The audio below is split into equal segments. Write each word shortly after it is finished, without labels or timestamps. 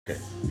Okay.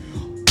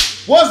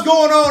 What's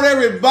going on,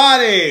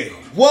 everybody?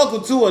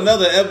 Welcome to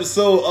another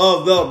episode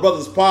of the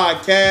Brothers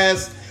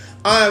Podcast.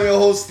 I am your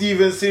host,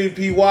 Steven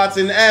CP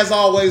Watson. As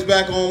always,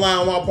 back online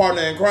with my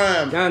partner in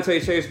crime, Dante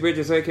Chase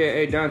Bridges,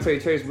 a.k.a. Dante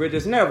Chase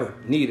Bridges, never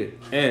needed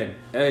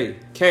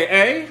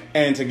N-A-K-A.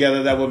 And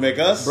together that will make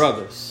us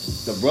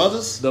Brothers. The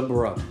Brothers? The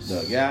Brothers.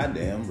 The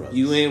goddamn Brothers.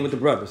 You in with the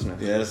Brothers now.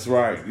 Yeah, that's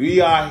right. We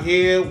are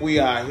here.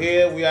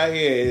 It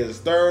is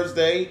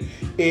Thursday.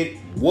 It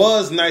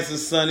was nice and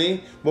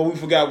sunny, but we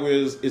forgot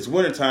it's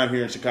wintertime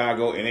here in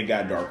Chicago, and it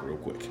got dark real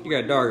quick. You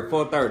got dark at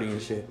 4:30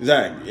 and shit.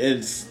 Exactly.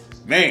 It's,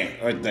 man,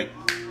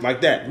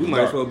 like that. We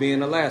might as well be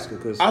in Alaska.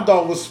 Cause I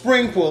thought it was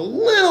spring for a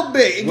little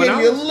bit. It gave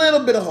me a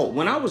little bit of hope.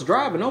 When I was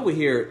driving over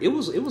here, it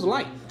was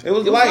light. It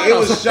was light. It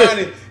was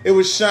shining. It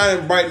was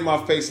shining bright in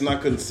my face, and I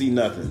couldn't see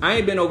nothing. I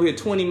ain't been over here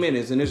 20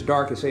 minutes, and it's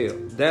dark as hell.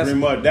 Pretty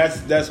much.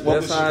 That's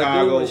what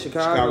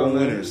Chicago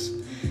winters.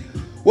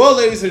 Well,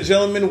 ladies and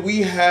gentlemen,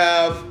 we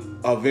have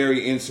a very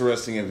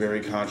interesting and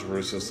very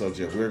controversial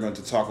subject. We're going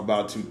to talk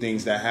about two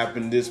things that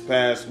happened this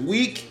past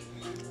week.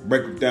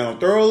 Break them down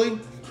thoroughly.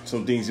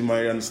 Some things you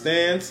might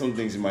understand, some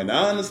things you might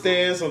not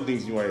understand, some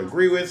things you might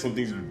agree with, some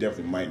things you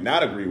definitely might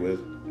not agree with.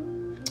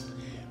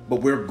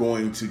 But we're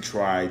going to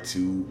try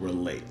to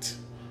relate.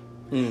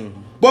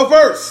 But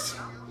first,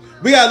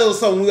 we got a little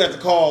something we have to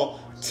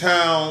call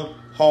Town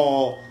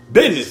Hall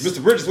Business.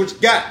 Mr. Bridges, what you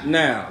got?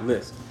 Now,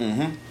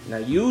 listen. Now,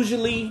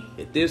 usually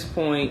at this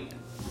point,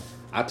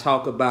 I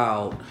talk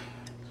about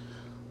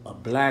a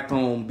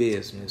black-owned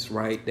business,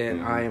 right? That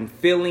I am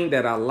feeling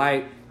that I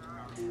like.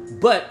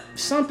 But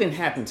something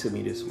happened to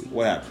me this week.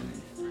 What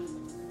happened?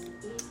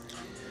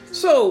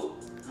 So,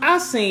 I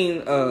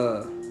seen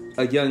a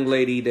young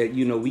lady that,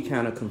 we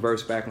kind of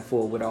converse back and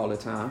forth with all the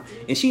time.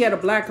 And she had a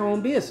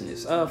black-owned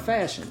business,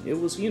 fashion. It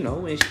was, and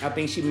I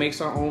think she makes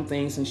her own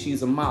things, and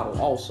she's a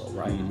model also,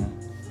 right?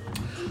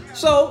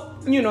 So,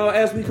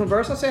 as we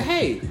converse, I said,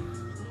 hey,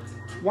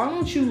 why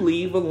don't you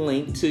leave a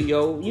link to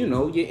your,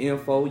 your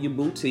info, your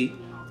boutique,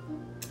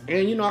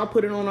 and, I'll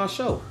put it on our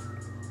show.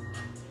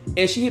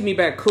 And she hit me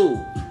back,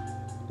 cool.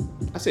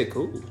 I said,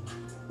 cool.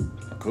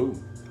 Cool.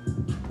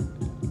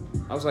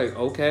 I was like,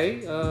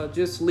 okay,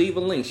 just leave a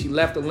link. She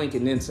left a link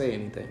and didn't say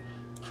anything.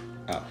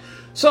 Oh.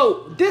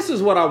 So this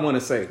is what I want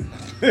to say.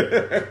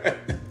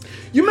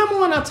 You remember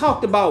when I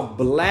talked about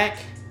black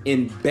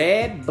and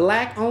bad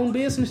black-owned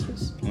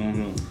businesses?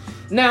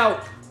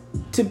 Now,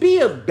 to be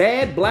a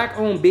bad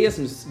black-owned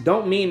business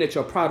don't mean that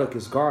your product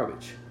is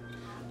garbage.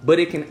 But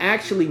it can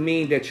actually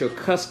mean that your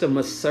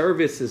customer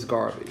service is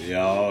garbage.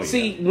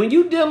 See, when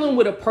you're dealing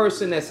with a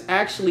person that's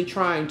actually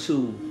trying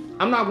to,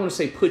 I'm not going to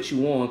say put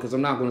you on, because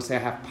I'm not going to say I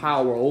have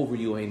power over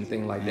you or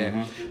anything like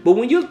that. But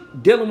when you're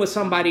dealing with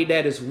somebody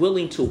that is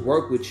willing to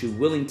work with you,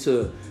 willing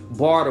to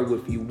barter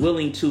with you,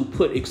 willing to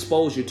put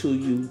exposure to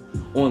you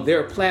on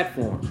their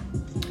platform,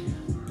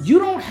 you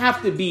don't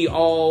have to be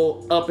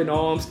all up in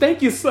arms.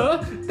 Thank you,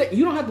 sir.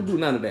 You don't have to do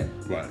none of that.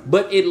 Right.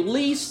 But at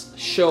least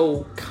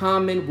show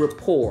common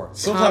rapport,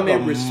 some common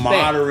type of respect.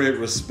 moderate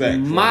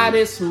respect.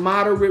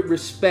 Moderate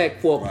respect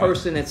for a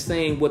person that's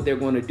saying what they're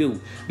going to do.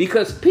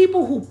 Because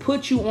people who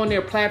put you on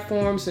their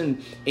platforms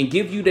and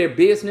give you their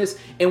business,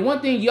 and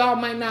one thing y'all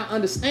might not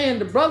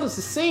understand, the brothers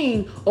are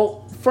seen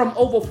from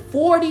over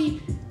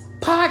 40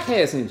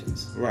 podcast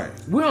engines. Right.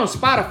 We're on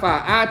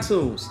Spotify,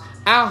 iTunes,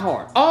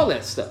 iHeart, all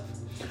that stuff.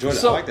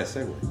 Jordan, I like that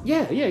segue.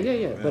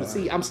 Yeah. But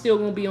see, I'm still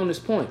going to be on this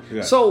point.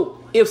 Yeah. So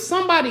if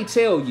somebody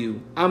tell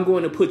you, I'm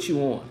going to put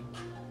you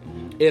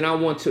on, and I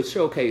want to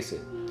showcase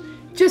it,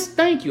 just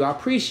thank you. I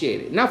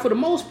appreciate it. Now, for the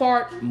most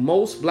part,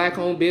 most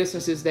black-owned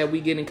businesses that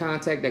we get in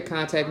contact, that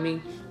contact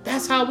me,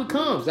 that's how it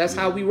comes. That's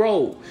how we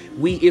roll.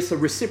 It's a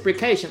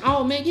reciprocation.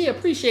 Oh, man, yeah,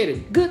 appreciate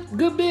it.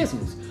 Good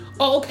business.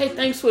 Oh, okay,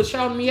 thanks for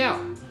shouting me out.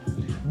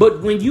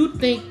 But when you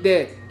think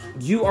that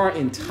you are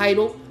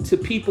entitled to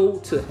people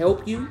to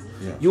help you,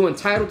 you're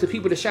entitled to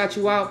people to shout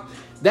you out,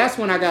 that's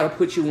when I got to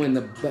put you in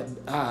the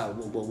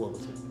what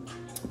was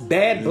it?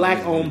 Bad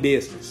black-owned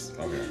business.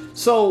 Okay.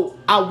 So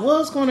I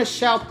was going to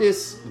shout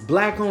this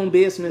black-owned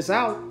business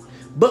out,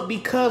 but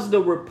because the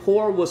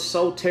rapport was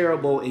so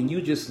terrible and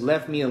you just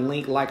left me a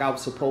link like I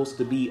was supposed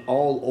to be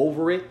all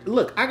over it.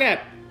 Look,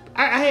 I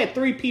had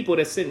 3 people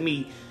that sent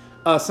me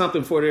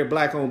something for their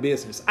black-owned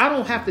business. I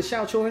don't have to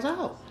shout yours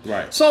out.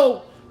 Right.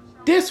 So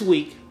this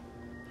week,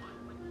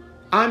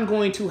 I'm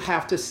going to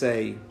have to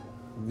say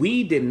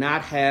we did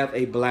not have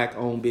a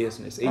black-owned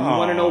business. And you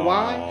want to know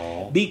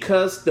why?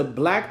 Because the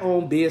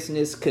black-owned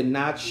business could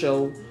not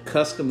show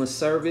customer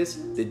service,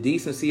 the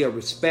decency of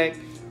respect,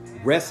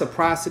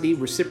 reciprocity,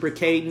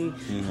 reciprocating,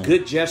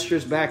 good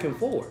gestures back and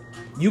forth.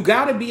 You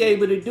got to be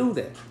able to do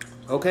that,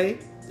 okay?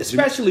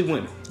 Especially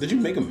women. Did you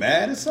make them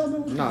mad or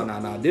something?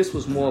 No. This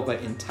was more of an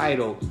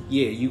entitled,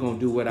 you going to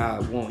do what I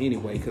want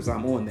anyway because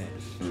I'm on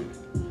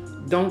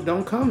that.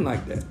 Don't come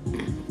like that.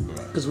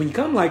 Because when you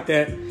come like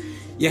that,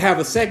 you have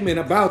a segment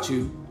about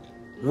you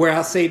where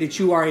I say that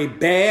you are a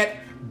bad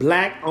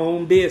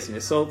black-owned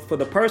business. So for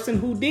the person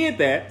who did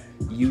that,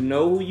 you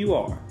know who you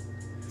are.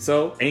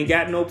 So ain't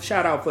got no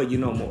shout out for you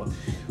no more.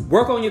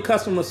 Work on your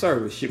customer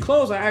service. Your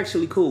clothes are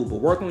actually cool, but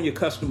work on your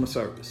customer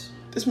service.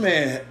 This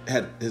man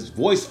had his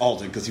voice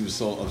altered because he was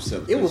so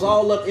upset. It was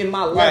all up in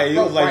my left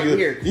throat right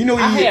here. You know,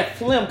 I had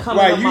phlegm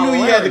coming right, up you my knew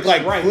you had to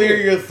like right clear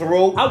here. your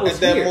throat I was at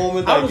that here.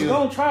 moment. I like, was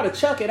gonna try to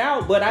chuck it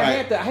out, but I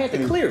had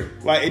to clear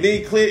it. Like it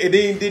didn't clear, it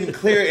didn't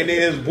clear, and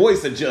then his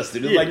voice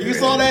adjusted. It was like you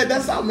saw that.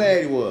 That's how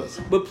mad he was.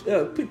 But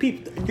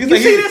people, He's you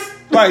like, see this?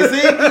 Right?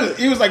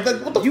 See, he was like,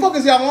 "What the fuck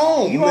is y'all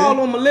on?" You man? all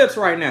on my lips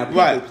right now,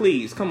 people. Right.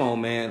 Please, come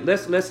on, man.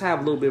 Let's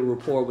have a little bit of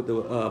rapport with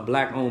the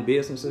black-owned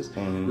businesses.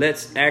 Mm-hmm.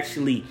 Let's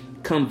actually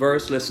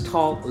converse. Let's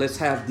talk. Let's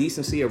have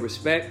decency or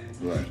respect.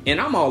 Right. And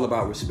I'm all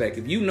about respect.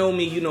 If you know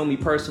me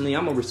personally.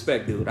 I'm a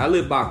respect dude. I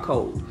live by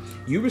code.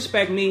 You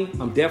respect me,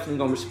 I'm definitely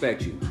gonna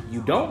respect you.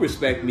 You don't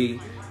respect me,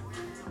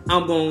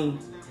 I'm gonna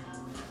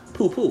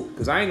poo-poo.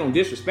 Because I ain't gonna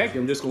disrespect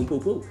you, I'm just gonna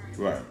poo-poo.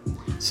 Right.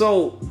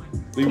 So,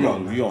 You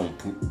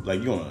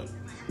gonna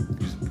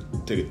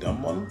take a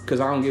dump on him? because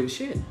I don't give a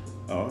shit.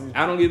 Oh,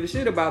 yeah. I don't give a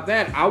shit about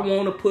that. I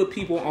want to put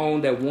people on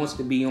that wants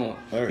to be on.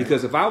 Right.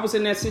 Because if I was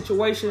in that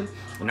situation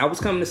and I was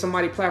coming to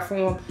somebody's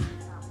platform,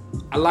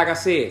 like I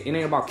said, it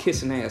ain't about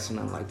kissing ass or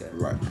nothing like that.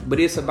 Right.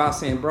 But it's about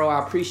saying, bro, I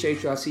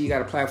appreciate you. I see you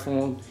got a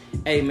platform.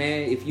 Hey,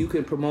 man, if you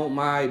could promote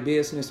my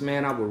business,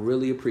 man, I would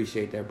really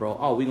appreciate that, bro.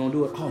 Oh, we gonna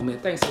do it? Oh, man,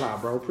 thanks a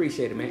lot, bro.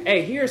 Appreciate it, man.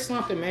 Hey, here's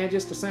something, man,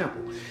 just a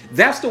sample.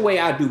 That's the way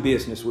I do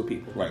business with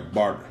people. Right,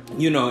 barter.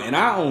 You know, and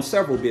I own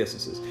several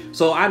businesses.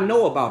 So I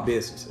know about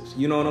businesses.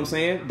 You know what I'm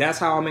saying? That's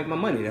how I make my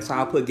money. That's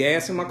how I put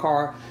gas in my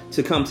car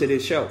to come to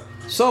this show.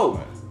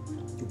 So,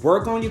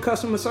 work on your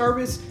customer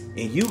service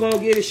and you gonna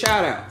get a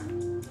shout out.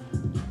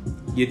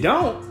 You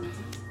don't,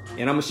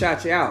 and I'm gonna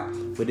shout you out,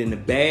 but in the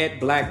bad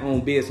black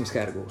owned business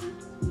category.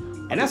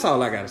 And that's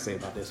all I gotta say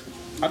about this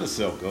one. I just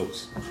sell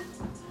goats.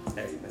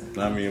 Hey, man.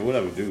 I mean,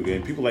 whatever, dude.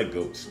 And people like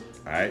goats.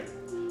 All right.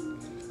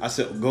 I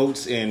sell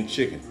goats and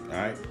chicken. All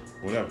right.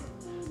 Whatever.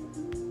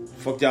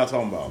 Fuck y'all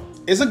talking about?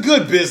 It's a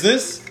good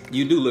business.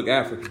 You do look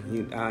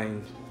African.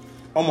 I'm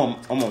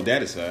on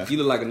daddy's side. You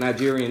look like a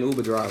Nigerian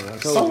Uber driver. I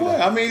told So you what?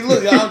 that. I mean,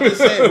 look, I'm just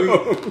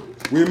saying,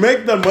 we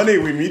make the money,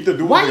 we need to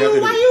do what we have to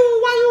do.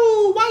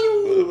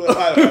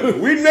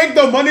 We make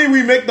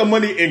the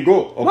money and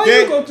go, okay? Why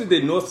you go to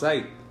the north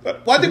side?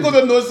 Why did you go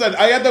to the north side?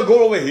 I had to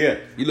go over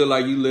here. You look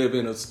like you live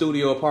in a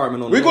studio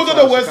apartment on We the go north to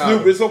the side of West Chicago.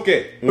 Loop, it's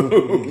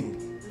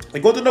okay. I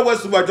go to the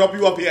West Loop, I drop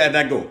you up here and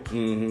I go.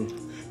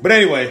 Mm-hmm. But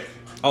anyway.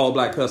 All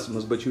black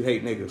customers, but you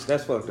hate niggas.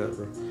 That's fucked up,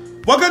 bro.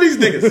 Fuck are these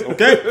niggas,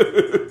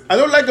 okay? I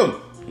don't like them.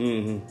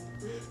 Mm-hmm.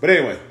 But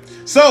anyway.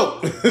 So,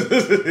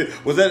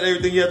 was that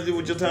everything you had to do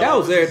with your town? That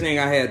was everything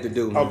I had to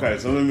do, man. Okay,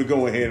 so let me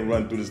go ahead and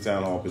run through this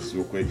town hall business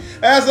real quick.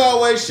 As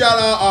always, shout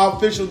out our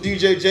official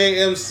DJ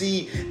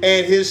JMC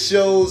and his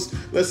shows.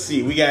 Let's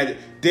see, we got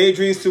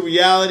Daydreams to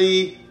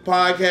Reality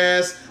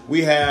podcast.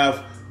 We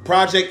have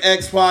Project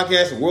X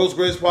podcast, World's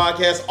Greatest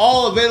podcast,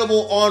 all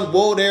available on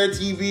Whoa There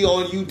TV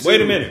on YouTube.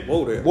 Wait a minute.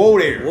 Whoa there. Whoa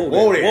There. Whoa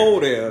Whoa there. There. Whoa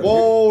there.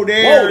 Whoa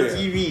There Whoa there.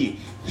 TV.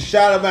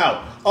 Shout them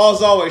out.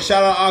 As always,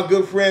 shout out our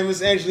good friend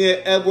Miss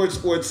Angelina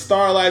Edwards with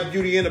Starlight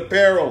Beauty and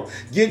Apparel.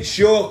 Get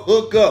your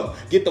hookup.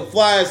 Get the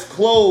flyest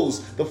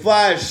clothes, the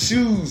flyest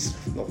shoes,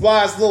 the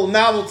flyest little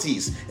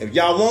novelties. If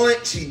y'all want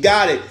it, she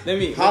got it.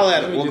 Holla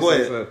at her. Well, go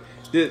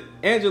ahead.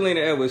 Angelina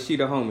Edwards, she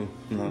the homie.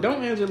 Mm-hmm.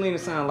 Don't Angelina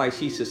sound like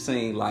she should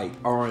sing like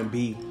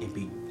R&B and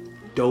be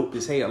dope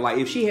as hell? Like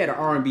if she had an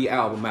R&B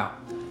album out.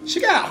 She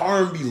got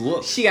R&B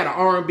look. She got an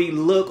R&B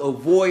look, a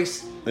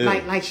voice.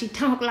 Yeah. Like she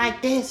talk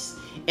like this.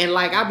 And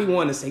like I be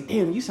wanting to say,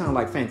 damn, you sound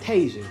like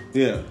Fantasia.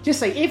 Yeah. Just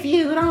say, if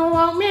you don't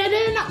want me,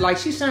 then not. Like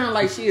she sound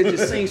like she'll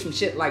just sing some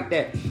shit like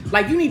that.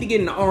 Like you need to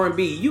get into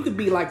R&B. You could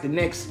be like the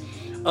next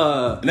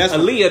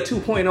Aaliyah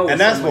 2.0. And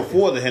that's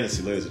before the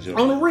Hennessy, ladies and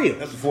gentlemen. On the real.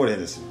 That's before the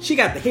Hennessy. She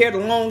got the hair, the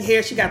long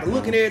hair. She got the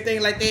look and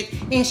everything like that.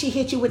 And she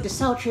hit you with the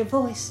sultry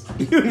voice.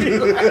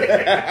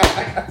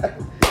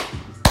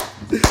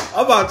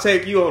 I'm about to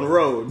take you on the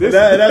road.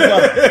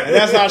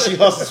 That's how she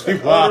hustles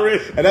people out.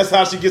 And that's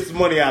how she gets the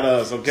money out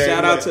of us, okay?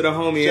 Shout out to the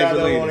homie Shout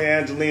Angelina.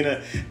 out to the homie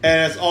Angelina. And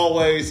as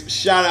always,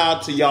 shout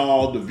out to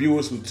y'all, the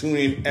viewers who tune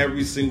in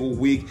every single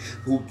week,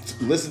 who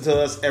listen to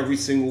us every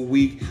single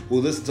week,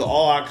 who listen to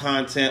all our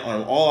content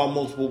on all our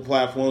multiple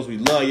platforms. We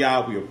love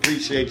y'all. We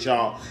appreciate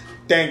y'all.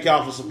 Thank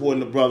y'all for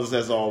supporting the brothers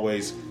as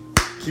always.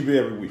 Keep it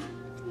every week.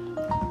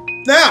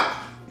 Now,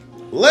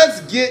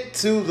 let's get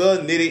to the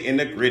nitty and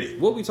the gritty.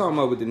 What we talking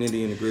about with the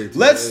nitty and the gritty?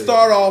 Let's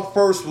start off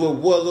first with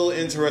what little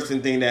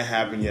interesting thing that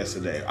happened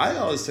yesterday. I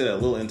always say that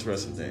little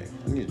interesting thing.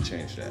 I need to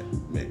change that,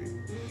 maybe.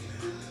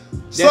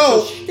 That's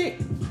your shtick.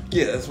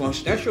 Yeah, that's my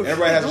shtick. That's your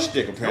Everybody shtick. has a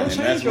shtick, apparently.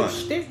 Don't change your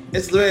shtick.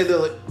 It's a very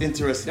little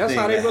interesting That's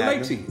thing. how they that relate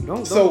happened. to you.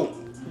 Don't. So,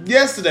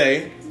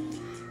 yesterday,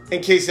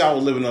 in case y'all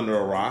were living under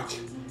a rock,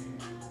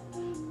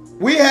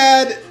 we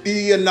had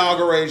the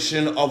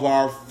inauguration of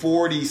our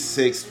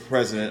 46th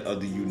President of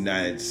the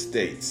United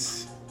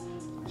States,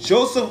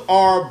 Joseph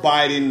R.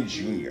 Biden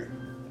Jr.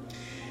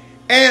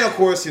 And of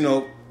course,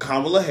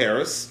 Kamala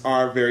Harris,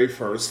 our very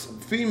first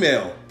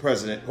female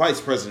president, vice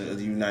president of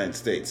the United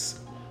States.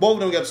 both of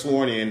them got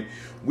sworn in.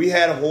 We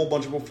had a whole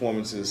bunch of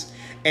performances,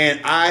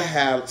 and I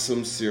have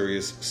some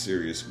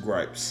serious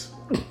gripes.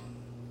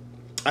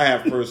 I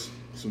have first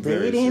some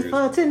very Waiting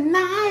serious. for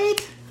tonight.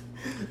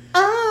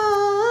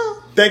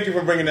 Oh. Thank you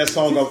for bringing that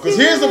song up, because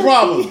here's the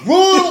problem.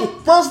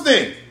 First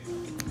thing,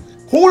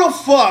 who the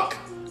fuck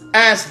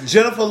asked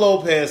Jennifer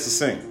Lopez to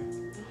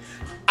sing?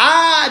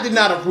 I did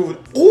not approve it.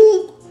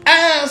 Who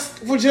asked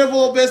for Jennifer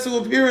Lopez to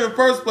appear in the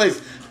first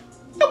place?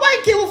 Nobody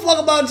give a fuck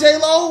about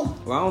J-Lo.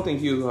 Well, I don't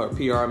think you are her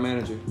PR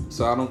manager,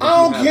 so I don't think I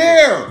don't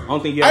care. I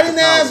don't think you I have didn't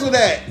the power. ask for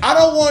that. I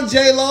don't want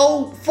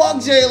J-Lo.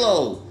 Fuck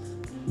J-Lo.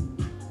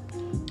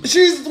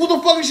 What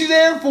the fuck is she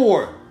there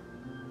for?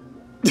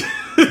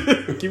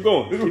 Keep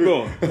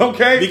going.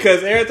 Okay.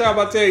 Because every time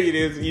I tell you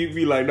this, you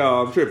be like,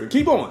 no, I'm tripping.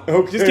 Keep on.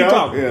 Okay, Just keep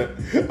talking.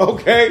 Yeah.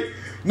 Okay.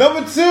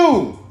 Number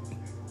 2.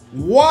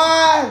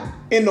 Why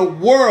in the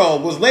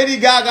world was Lady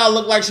Gaga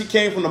look like she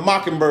came from the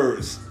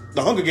Mockingbirds?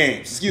 The Hunger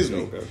Games, excuse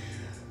me. Okay.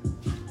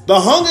 The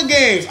Hunger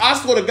Games. I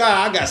swear to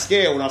God, I got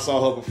scared when I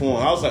saw her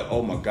perform. I was like,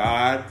 oh my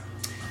God.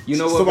 You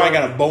know what? Somebody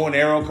bro? got a bow and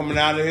arrow coming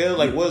out of here?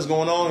 Like, what's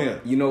going on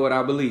here? You know what?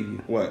 I believe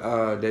you. What?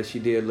 That she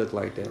did look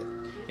like that.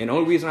 And the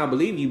only reason I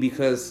believe you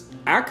because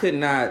I could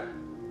not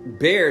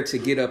bear to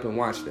get up and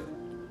watch that.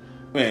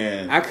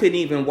 Man. I couldn't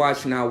even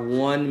watch not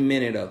 1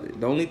 minute of it.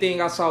 The only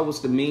thing I saw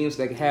was the memes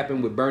that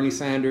happened with Bernie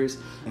Sanders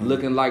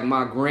looking like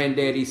my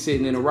granddaddy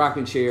sitting in a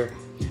rocking chair.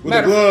 With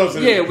the gloves.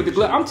 With the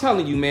gloves. I'm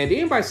telling you, man. Did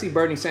anybody see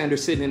Bernie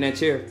Sanders sitting in that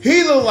chair?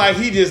 He looked like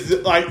he just,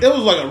 like, it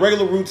was like a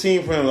regular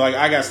routine for him. Like,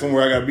 I got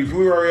somewhere I got to be. Can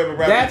we hurry up and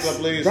wrap this up,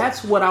 please?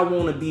 That's what I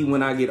want to be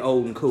when I get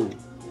old and cool.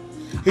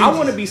 I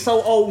want to be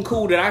so old and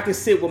cool that I can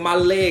sit with my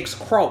legs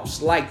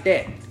crossed like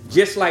that.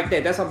 Just like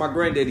that. That's how my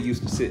granddaddy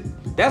used to sit.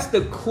 That's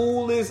the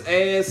coolest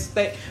ass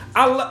thing.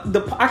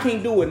 I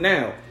can't do it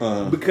now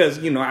because,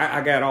 you know,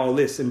 I got all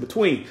this in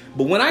between.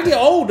 But when I get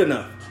old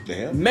enough,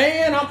 damn.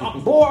 man,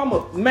 I'm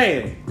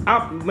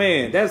a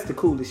man. That's the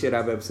coolest shit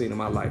I've ever seen in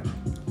my life.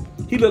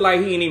 He look like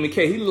he ain't even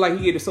care. He look like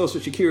he get the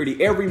Social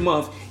Security every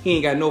month. He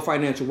ain't got no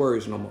financial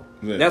worries no more.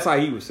 Yeah. That's how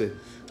he was sitting.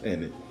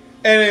 And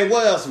then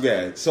what else we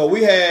got? So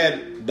we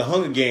had the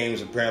Hunger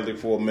Games apparently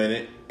for a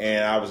minute,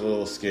 and I was a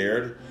little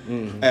scared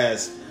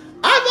as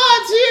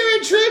I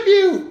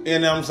volunteer in tribute,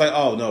 and I was like,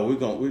 oh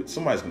no,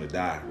 somebody's gonna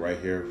die right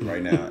here,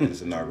 right now in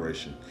this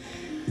inauguration.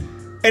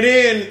 And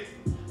then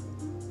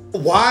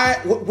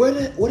where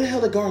the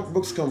hell did Garth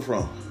Brooks come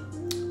from?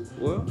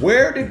 What?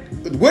 Where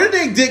did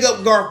they dig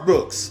up Garth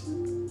Brooks?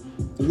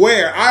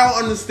 Where? I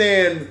don't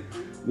understand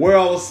where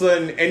all of a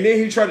sudden, and then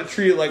he tried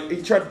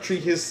to treat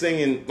his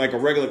singing like a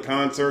regular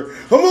concert.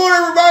 Come on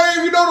everybody,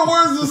 if you know the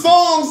words of the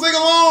song, sing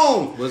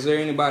along. Was there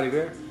anybody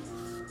there?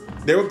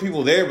 There were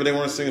people there, but they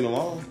weren't singing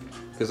along.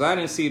 Because I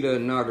didn't see the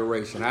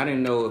inauguration. I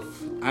didn't know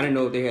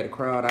if they had a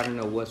crowd. I didn't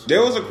know what's.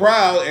 There was a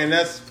crowd, and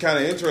that's kind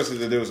of interesting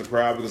that there was a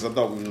crowd because I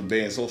thought we were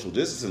obeying social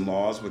distancing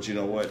laws, but you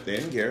know what? They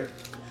didn't care.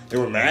 There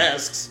were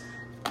masks.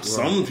 Right.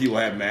 Some people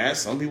had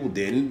masks. Some people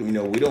didn't. You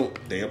know,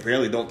 they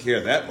apparently don't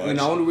care that much. And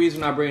the only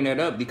reason I bring that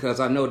up because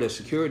I know that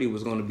security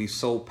was going to be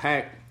so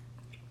packed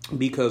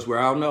because we're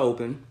out in the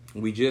open.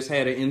 We just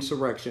had an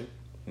insurrection,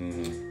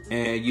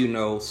 and you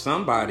know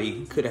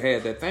somebody could have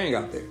had that thing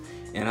out there.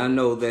 And I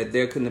know that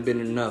there couldn't have been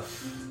enough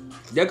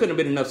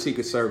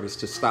Secret Service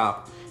to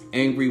stop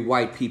angry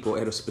white people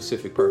at a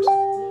specific person.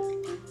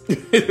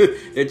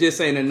 There just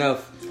ain't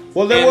enough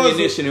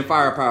ammunition and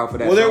firepower for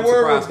that. Well, there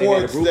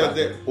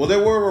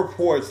were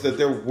reports that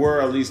there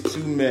were at least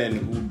 2 men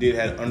who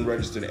had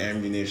unregistered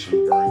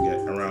ammunition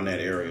around that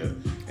area,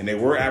 and they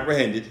were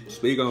apprehended.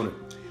 Speak on it.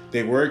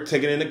 They were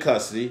taken into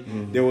custody.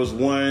 There was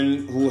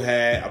one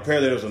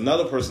apparently there was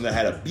another person that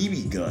had a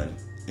BB gun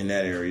in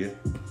that area.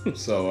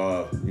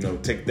 So,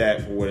 take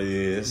that for what it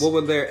is. What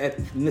were their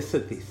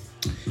ethnicities?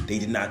 They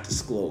did not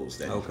disclose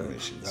that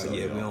information. So,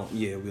 we don't know.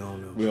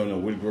 We don't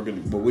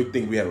know. But we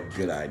think we have a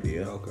good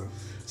idea. Okay.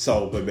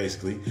 So,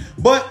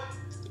 but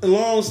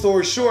long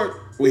story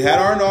short, we had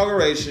our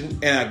inauguration,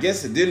 and I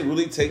guess it didn't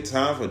really take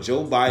time for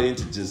Joe Biden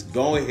to just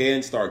go ahead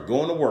and start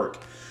going to work,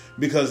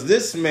 because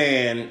this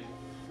man,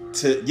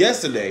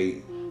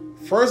 yesterday,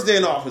 first day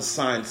in office,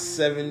 signed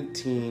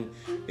 17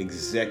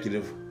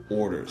 executive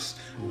orders.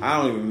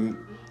 I don't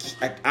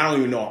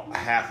even know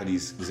half of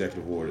these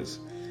executive orders.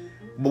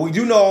 But we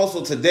do know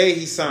also today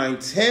he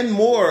signed 10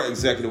 more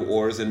executive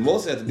orders, and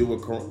most had to do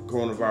with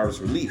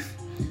coronavirus relief.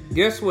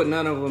 Guess what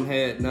none of them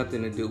had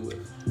nothing to do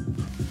with?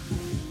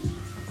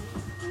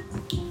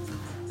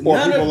 Or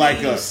none people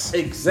like us.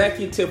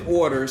 Executive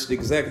orders, the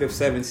executive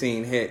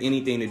 17, had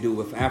anything to do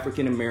with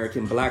African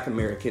American, Black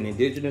American,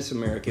 Indigenous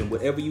American,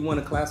 whatever you want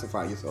to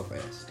classify yourself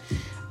as.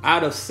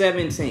 Out of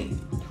 17,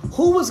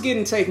 who was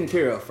getting taken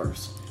care of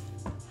first?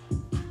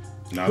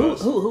 Not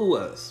us. Who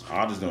was?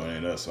 I just know it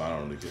ain't us, so I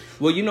don't really care.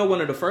 Well, you know,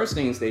 one of the first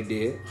things they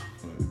did,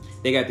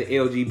 they got the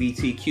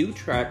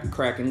LGBTQ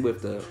cracking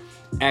with the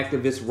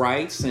activist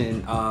rights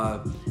and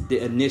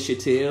the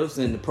initiatives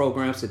and the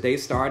programs that they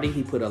started.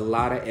 He put a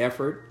lot of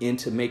effort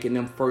into making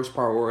them first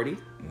priority.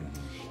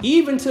 He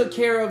even took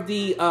care of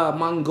the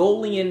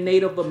Mongolian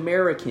Native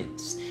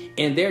Americans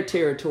in their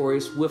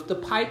territories with the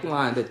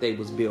pipeline that they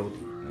was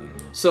building.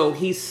 So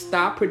he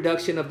stopped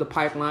production of the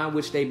pipeline,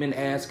 which they've been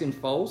asking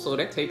for. So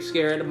that takes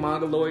care of the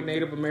Mongoloid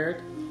Native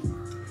American.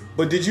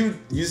 But did you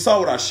saw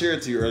what I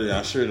shared to you earlier?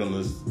 I shared on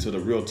to the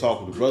Real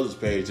Talk with the Brothers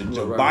page. The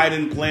Joe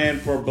Biden plan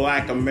for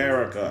Black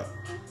America.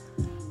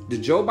 The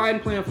Joe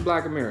Biden plan for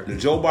Black America. The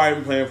Joe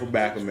Biden plan for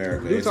Black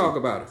America. You talk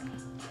about it.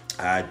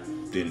 I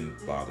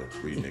didn't bother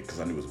reading it because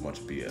I knew it was a bunch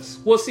of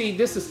BS. Well, see,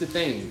 this is the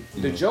thing.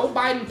 The Joe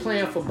Biden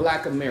plan for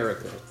Black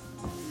America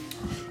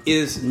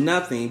is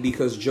nothing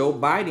because Joe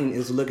Biden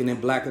is looking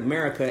at Black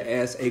America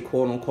as a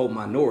quote-unquote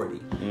minority.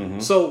 Mm-hmm.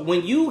 So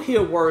when you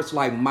hear words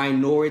like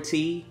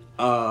minority,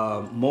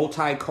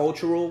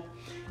 multicultural,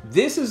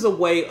 this is a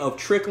way of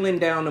trickling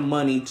down the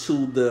money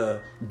to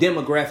the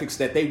demographics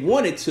that they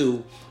wanted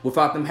to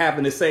without them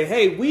having to say,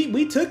 hey,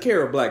 we took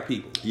care of Black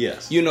people.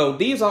 Yes. You know,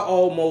 these are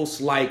almost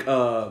like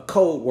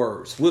code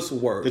words, whistle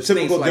words. The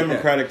typical like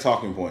Democratic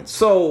talking points.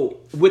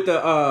 So with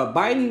the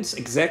Biden's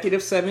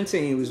Executive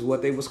 17 was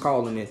what they was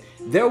calling it,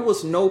 there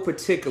was no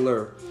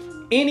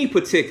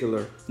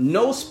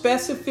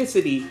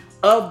specificity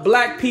of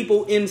Black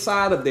people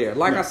inside of there.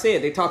 Like I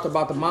said, they talked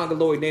about the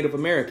Mongoloid Native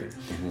American.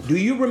 Mm-hmm. Do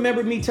you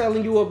remember me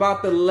telling you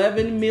about the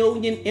 11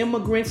 million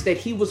immigrants that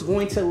he was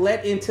going to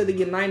let into the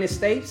United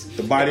States?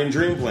 The Biden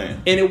Dream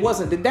Plan. And it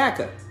wasn't the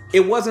DACA.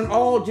 It wasn't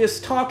all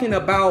just talking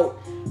about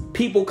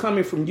people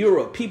coming from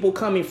Europe, people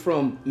coming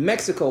from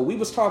Mexico. We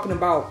was talking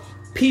about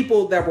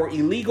people that were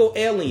illegal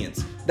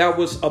aliens, that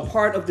was a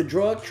part of the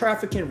drug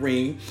trafficking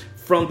ring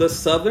from the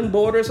southern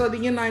borders of the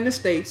United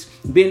States,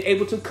 being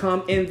able to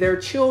come and their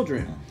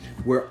children.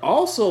 We're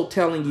also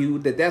telling you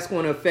that that's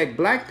going to affect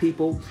Black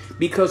people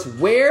because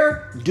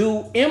where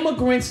do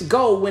immigrants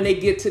go when they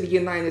get to the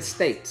United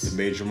States? The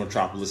major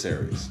metropolis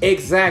areas.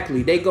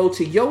 Exactly. They go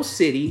to your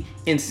city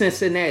in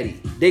Cincinnati.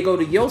 They go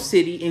to your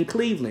city in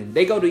Cleveland.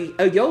 They go to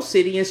your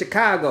city in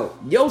Chicago.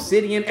 Your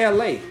city in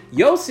LA.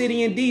 Your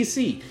city in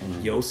DC.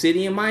 Your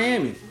city in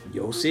Miami.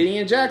 Your city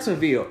in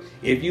Jacksonville.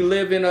 If you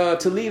live in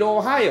Toledo,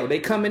 Ohio, they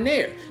come in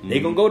there.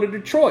 They going to go to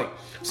Detroit.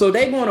 So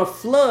they're going to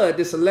flood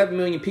this 11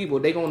 million people.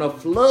 They're going to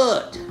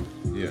flood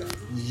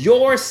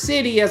your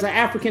city as an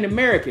African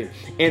American.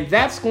 And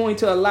that's going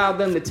to allow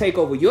them to take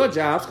over your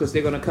jobs because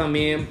they're going to come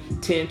in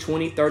 10,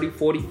 20, 30,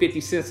 40,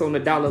 50 cents on the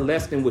dollar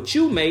less than what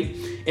you make.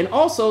 And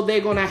also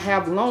they're going to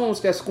have loans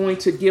that's going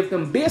to give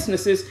them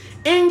businesses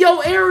in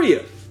your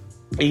area.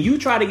 And you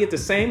try to get the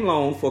same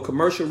loan for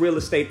commercial real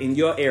estate in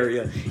your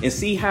area and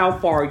see how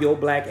far your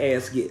Black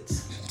ass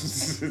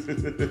gets.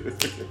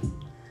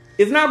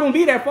 It's not going to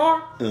be that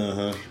far.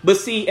 Uh-huh. But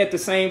see, at the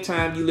same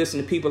time, you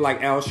listen to people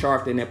like Al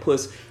Sharpton that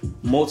puts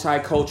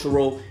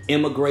multicultural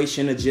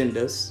immigration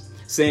agendas,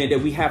 saying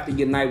that we have to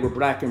unite with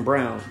Black and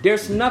brown.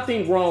 There's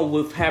nothing wrong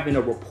with having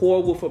a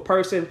rapport with a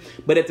person,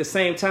 but at the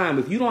same time,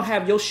 if you don't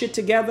have your shit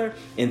together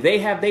and they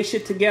have their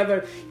shit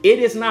together, it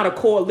is not a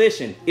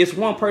coalition. It's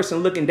one person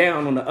looking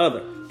down on the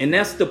other. And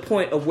that's the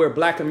point of where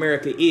Black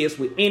America is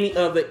with any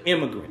other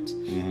immigrant,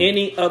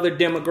 any other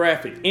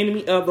demographic,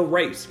 any other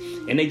race.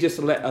 And they just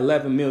let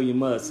 11 million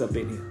muds up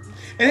in here.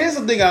 And here's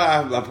the thing I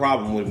have a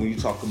problem with when you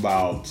talk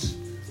about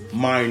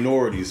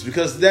minorities,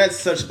 because that's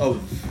such a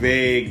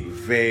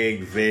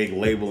vague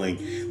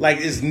labeling. Like,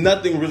 it's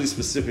nothing really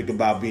specific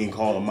about being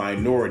called a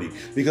minority.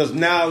 Because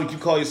now if you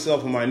call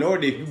yourself a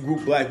minority, if you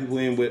group Black people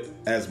in with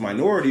as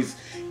minorities,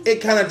 it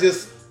kind of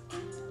just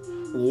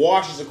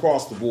washes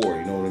across the board,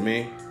 you know what I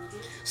mean?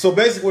 So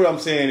basically what I'm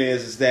saying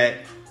is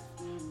that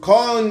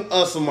calling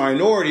us a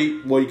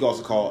minority, well, you can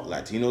also call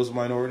Latinos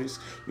minorities.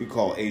 You can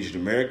call Asian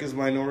Americans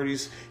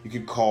minorities. You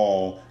can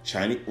call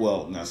Chinese,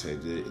 well, not say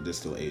they're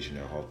still Asian,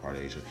 they're all part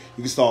of Asia.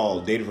 You can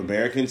call Native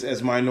Americans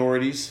as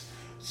minorities.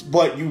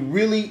 But you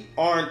really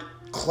aren't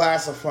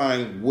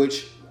classifying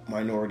which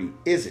minority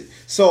is it.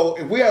 So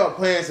if we have a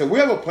plan,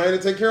 to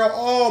take care of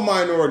all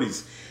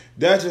minorities,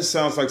 that just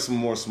sounds like some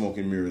more smoke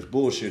and mirrors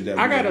bullshit. That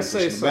I gotta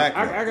say something.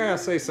 I gotta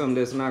say something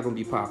that's not gonna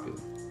be popular.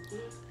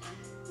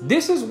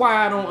 This is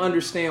why I don't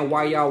understand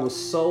why y'all was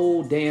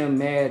so damn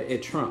mad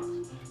at Trump.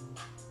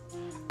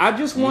 I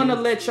just want to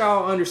let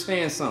y'all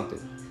understand something.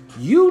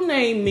 You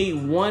name me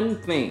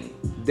one thing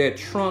that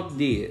Trump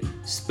did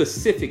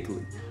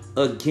specifically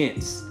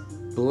against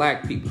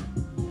Black people.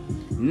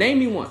 Name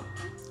me one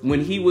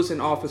when he was in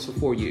office for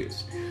 4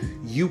 years.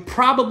 You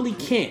probably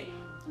can't.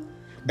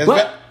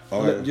 But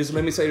just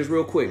let me say this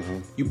real quick.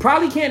 You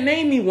probably can't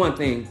name me one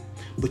thing,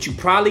 but you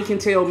probably can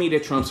tell me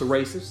that Trump's a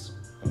racist.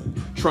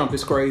 Trump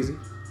is crazy.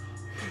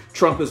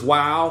 Trump is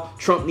wild.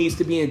 Trump needs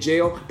to be in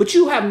jail. But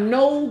you have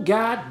no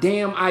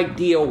goddamn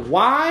idea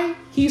why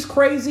he's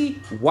crazy,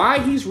 why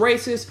he's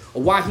racist,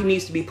 or why he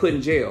needs to be put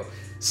in jail.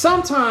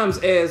 Sometimes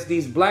as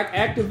these Black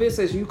activists,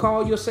 as you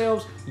call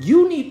yourselves,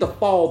 you need to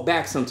fall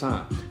back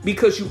sometime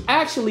because you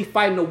actually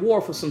fighting a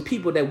war for some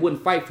people that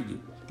wouldn't fight for you.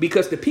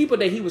 Because the people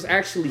that he was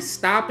actually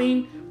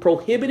stopping,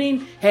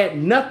 prohibiting, had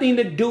nothing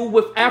to do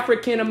with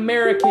African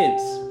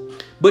Americans.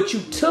 But you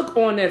took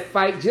on that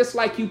fight just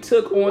like you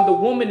took on the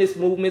womanist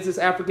movements as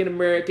African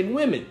American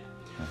women.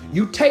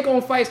 You take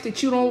on fights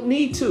that you don't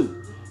need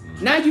to.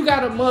 Now you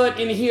got a mud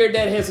in here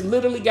that has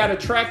literally got a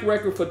track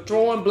record for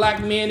throwing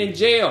black men in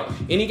jail.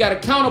 And he got a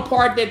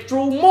counterpart that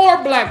threw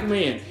more black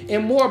men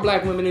and more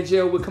black women in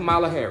jail with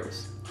Kamala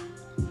Harris.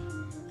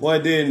 Well,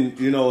 then,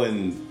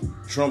 in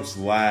Trump's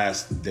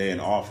last day in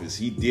office,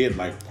 he did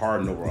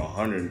pardon over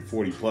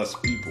 140 plus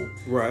people.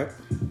 Right.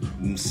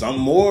 Some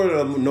more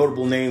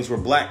notable names were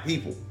black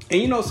people.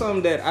 And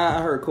something that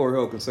I heard Corey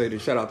Holcomb say,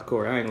 this, shout out to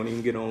Corey, I ain't gonna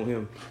even get on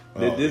him.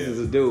 This is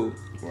a dude.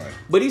 Right.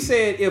 But he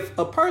said if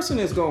a person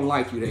is gonna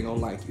like you, they gonna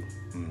like you.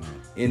 Mm-hmm.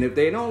 And if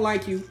they don't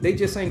like you, they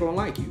just ain't gonna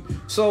like you.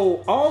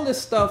 So all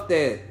this stuff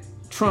that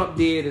Trump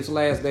did his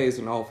last days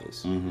in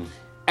office,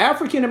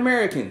 African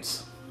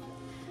Americans,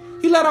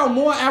 he let out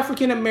more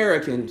African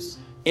Americans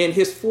in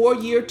his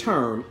 4-year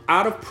term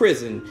out of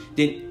prison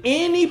than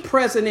any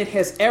president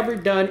has ever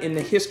done in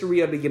the history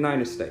of the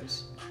United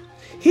States.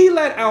 He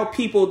let out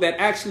people that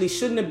actually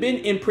shouldn't have been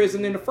in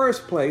prison in the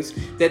first place,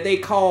 that they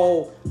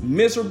call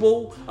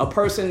miserable, a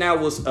person that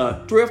was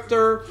a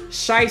thrifter,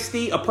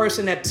 shiesty, a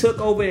person that took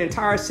over the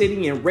entire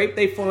city and raped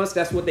their funds.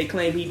 That's what they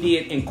claim he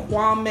did. And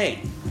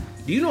Kwame.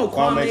 Do you know who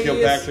Kwame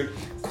Kilpatrick?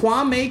 is?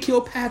 Kwame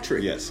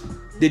Kilpatrick. Yes.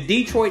 The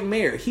Detroit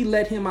mayor. He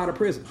let him out of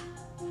prison.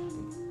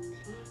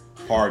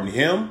 Pardon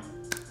him.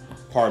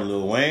 Pardon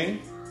Lil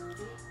Wayne.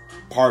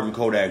 Pardon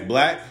Kodak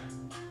Black.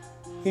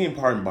 He ain't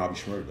pardon Bobby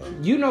Shmurda,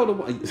 though. You know the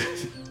one.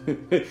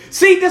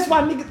 See, this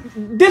why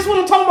nigga. This what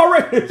I'm talking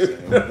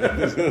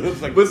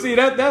about, right? But see,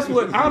 that's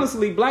what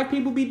honestly black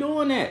people be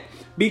doing that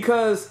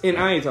because, and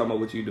I ain't talking about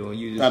what you doing.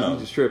 You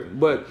just tripping.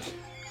 But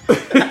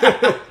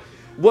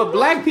what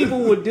black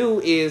people would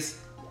do is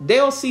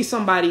they'll see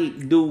somebody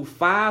do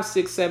 5,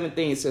 6, 7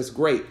 things that's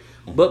great.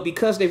 But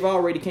because they've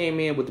already came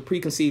in with the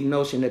preconceived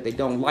notion that they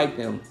don't like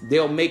them,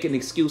 they'll make an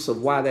excuse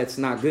of why that's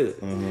not good.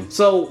 Mm-hmm.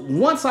 So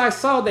once I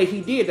saw that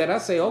he did that, I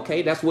say,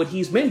 okay, that's what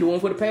he's been doing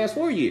for the past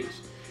 4 years.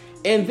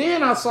 And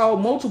then I saw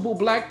multiple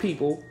black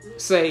people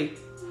say,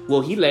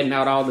 well, he letting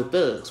out all the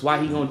thugs.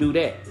 Why he gonna do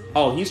that?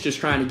 Oh, he's just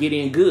trying to get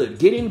in good.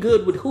 Get in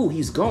good with who?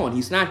 He's gone.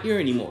 He's not here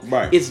anymore.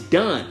 Right. It's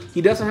done. He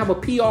doesn't have a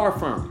PR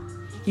firm.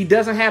 He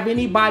doesn't have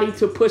anybody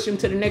to push him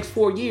to the next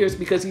 4 years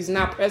because he's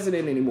not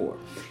president anymore.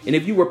 And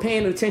if you were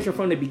paying attention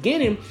from the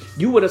beginning,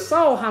 you would have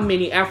saw how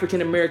many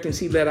African Americans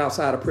he let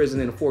outside of prison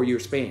in a 4-year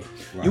span.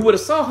 Right. You would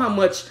have saw how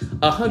much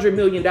 $100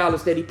 million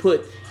that he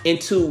put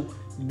into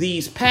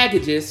these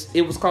packages.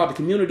 It was called the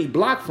Community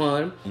Block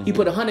Fund. Mm-hmm. He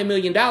put $100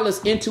 million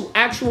into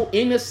actual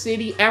inner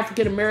city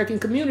African American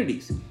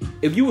communities.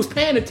 If you was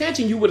paying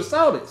attention, you would have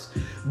saw this.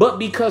 But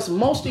because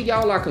most of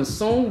y'all are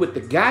consumed with the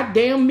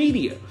goddamn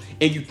media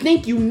and you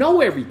think you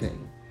know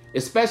everything,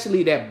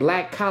 especially that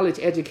black college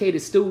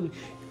educated student,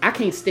 I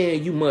can't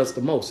stand you much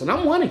the most. And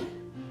I'm one of you.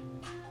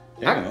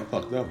 Yeah,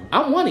 fucked up.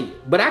 I'm one of you.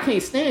 But I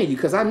can't stand you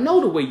because I know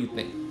the way you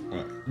think.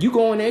 Right. You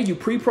go in there, you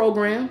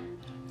pre-program.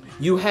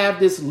 You have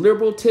this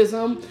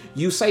liberalism.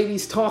 You say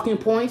these talking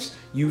points.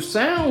 You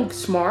sound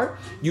smart.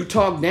 You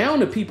talk down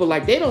to people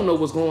like they don't know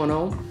what's going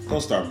on.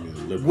 Don't start with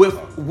the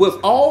liberal with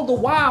all the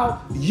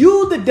while,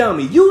 you the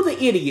dummy, you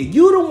the idiot,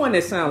 you the one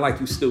that sound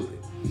like you stupid.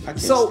 I can't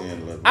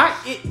stand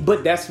liberals.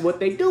 But that's what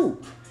they do.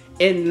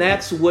 And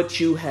that's what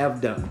you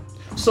have done.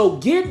 So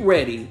get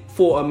ready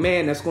for a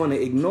man that's going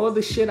to ignore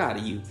the shit out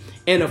of you.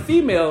 And a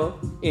female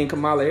in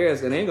Kamala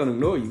Harris that ain't going to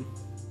ignore you.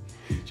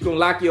 She's going to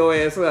lock your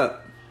ass up.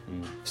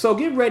 So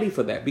get ready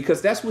for that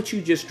because that's what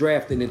you just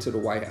drafted into the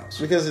White House.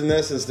 Because in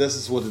essence, this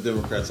is what the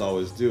Democrats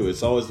always do.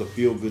 It's always the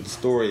feel-good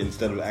story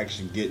instead of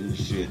actually getting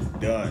shit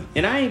done.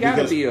 And I ain't got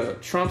to be a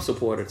Trump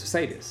supporter to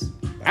say this.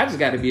 I just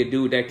got to be a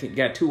dude that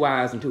got 2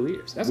 eyes and 2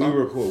 ears. That's all.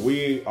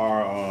 We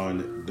are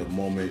on the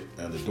moment,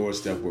 the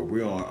doorstep where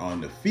we're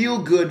on the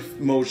feel-good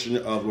motion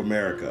of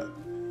America.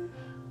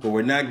 But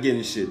we're not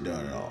getting shit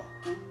done at all.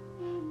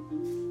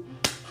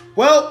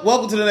 Well,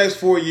 welcome to the next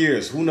 4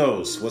 years. Who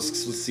knows? Let's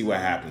see what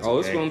happens. Oh,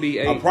 it's going to be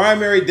a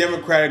primary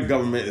Democratic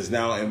government is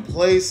now in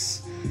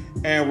place,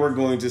 and we're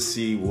going to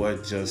see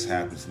what just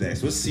happens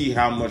next. Let's see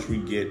how much we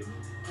get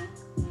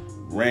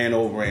ran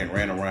over and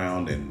ran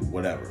around and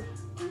whatever.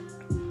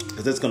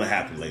 Because that's going to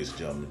happen, ladies and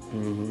gentlemen.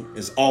 Mm-hmm.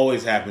 It's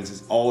always happens.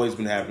 It's always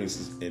been happening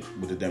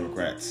with the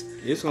Democrats.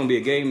 It's going to be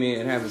a gay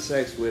man having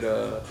sex with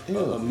a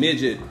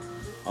midget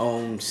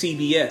on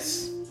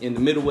CBS in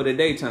the middle of the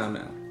daytime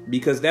now.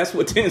 Because that's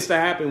what tends to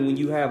happen when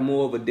you have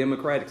more of a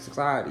democratic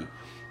society.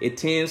 It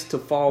tends to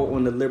fall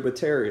on the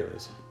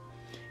libertarianism.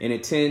 And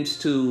it tends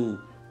to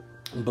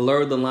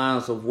blur the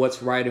lines of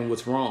what's right and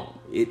what's wrong.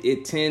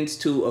 It tends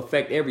to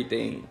affect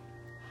everything,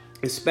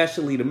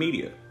 especially the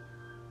media.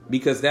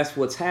 Because that's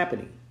what's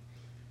happening.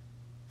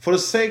 For the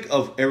sake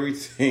of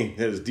everything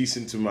that is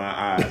decent to my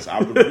eyes,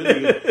 I'm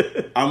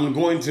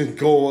going to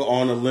go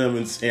on a limb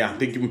and say I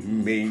think it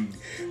may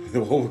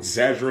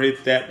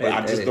exaggerate that, but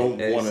I just don't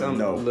want to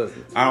know. Look,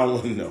 I don't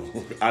want to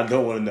know. I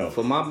don't want to know.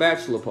 For my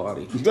bachelor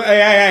party.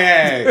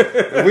 Hey.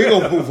 We're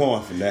going to move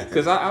on from that.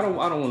 Because I don't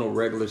want no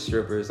regular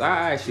strippers.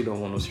 I actually don't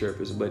want no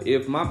strippers. But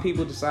if my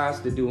people decides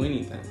to do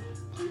anything,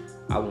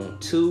 I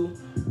want 2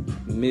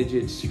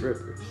 midget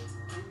strippers.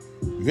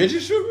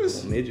 Midget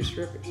strippers? Midget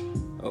strippers.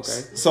 Okay.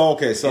 So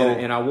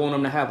and I want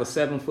them to have a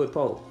 7-foot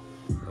pole.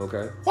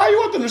 Okay. Why you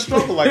want them to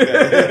struggle like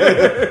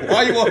that?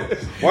 Why you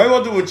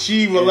want them to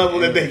achieve a level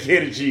that they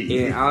can't achieve?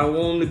 And I don't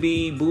want them to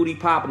be booty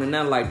popping and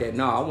nothing like that.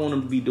 No, I want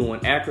them to be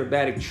doing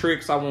acrobatic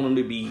tricks. I want them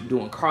to be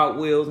doing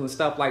cartwheels and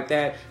stuff like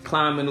that,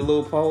 climbing the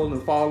little pole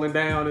and falling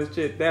down and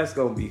shit. That's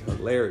gonna be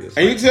hilarious.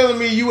 And you telling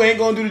me you ain't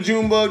gonna do the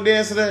Junebug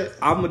dance today?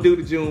 I'm gonna do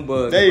the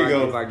Junebug. There you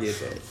go. If I get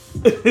that.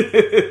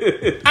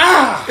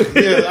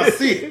 Yeah, I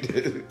see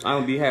it. I'm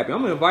gonna be happy.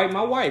 I'm gonna invite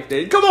my wife.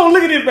 There. Come on,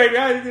 look at this, baby.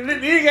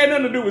 It ain't got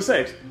nothing to do with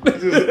sex.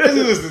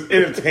 This is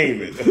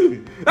entertainment.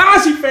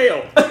 She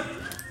failed.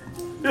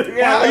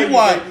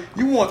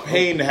 You want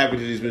pain to happen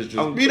to these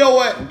mistresses. You know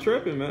what? I'm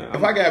tripping, man.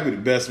 If I gotta be the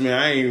best man,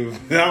 I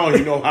don't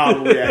even know how to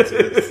react to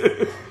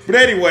this. But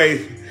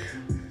anyway,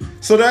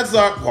 so that's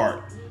our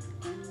part.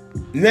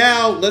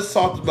 Now let's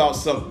talk about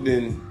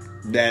something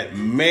that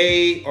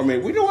may or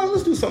may. You know what?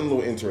 Let's do something a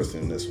little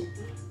interesting in this one.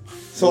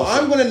 So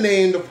I'm going to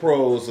name the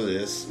pros of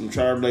this. I'm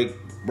trying to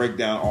break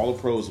down all the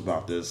pros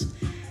about this,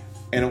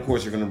 and of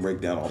course, you're going to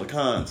break down all the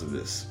cons of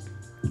this.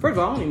 First of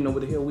all, I don't even know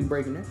what the hell we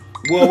breaking down.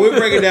 Well, we're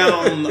breaking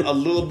down a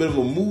little bit of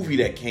a movie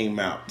that came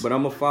out. But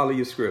I'm going to follow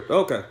your script.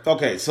 Okay.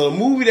 Okay, so the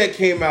movie that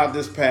came out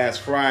this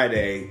past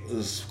Friday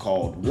is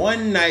called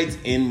One Night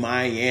in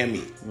Miami.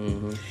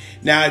 Mm-hmm.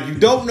 Now, if you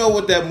don't know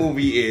what that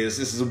movie is,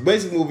 this is a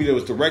basic movie that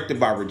was directed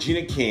by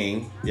Regina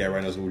King. Yeah,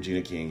 everyone knows who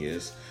Regina King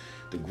is.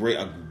 The great,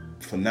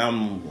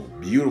 phenomenal,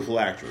 beautiful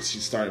actress. She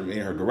started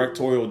in her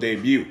directorial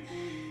debut.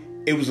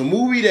 It was a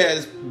movie that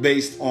is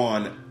based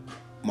on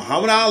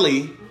Muhammad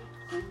Ali,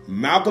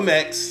 Malcolm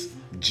X,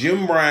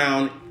 Jim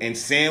Brown, and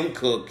Sam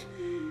Cooke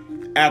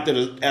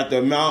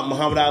after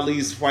Muhammad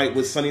Ali's fight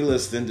with Sonny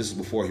Liston. This is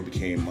before he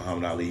became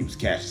Muhammad Ali. He was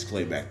Cassius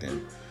Clay back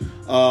then.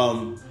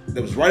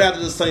 That was right after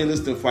the Sonny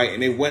Liston fight,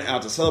 and they went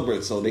out to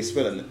celebrate. So they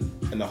spent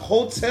in a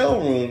hotel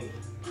room,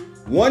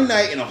 one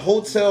night in a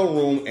hotel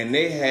room, and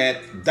they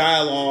had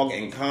dialogue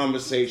and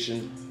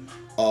conversation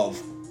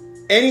of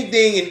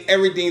anything and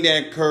everything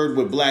that occurred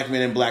with black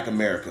men in Black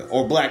America,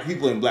 or black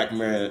people in Black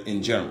America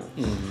in general.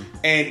 Mm-hmm.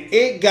 And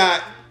it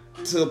got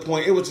to the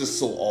point, it was just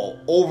so all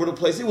over the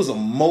place. It was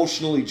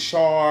emotionally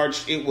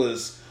charged. It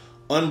was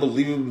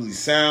unbelievably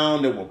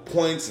sound. There were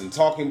points and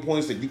talking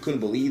points that you couldn't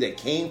believe that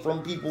came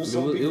from people.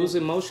 It was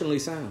emotionally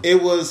sound.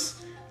 It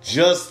was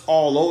just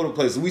all over the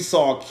place. We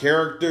saw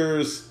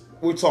characters,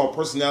 we saw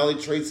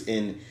personality traits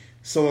in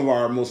some of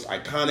our most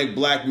iconic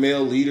black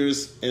male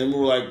leaders, and we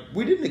were like,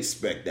 we didn't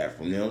expect that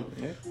from them.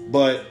 Yeah.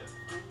 But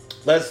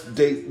let's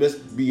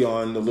be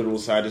on the literal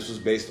side. This was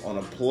based on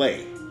a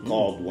play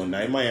called One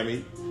Night in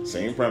Miami.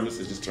 Same premise.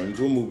 It just turned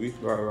into a movie.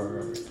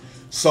 Right.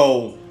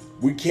 So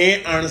we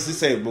can't honestly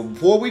say, but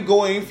before we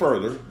go any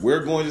further,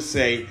 we're going to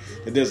say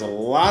that there's a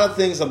lot of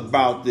things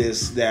about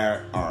this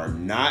that are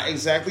not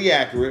exactly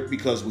accurate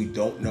because we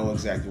don't know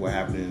exactly what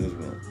happened in this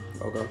room.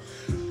 Okay.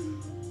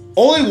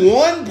 Only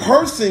one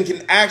person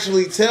can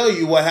actually tell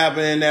you what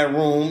happened in that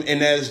room, and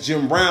that's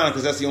Jim Brown,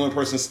 because that's the only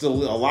person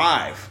still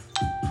alive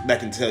that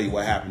can tell you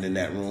what happened in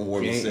that room.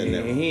 Or he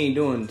ain't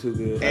doing too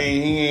good.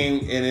 And he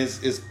ain't, and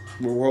it's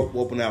we're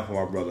hoping out for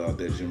our brother out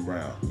there, Jim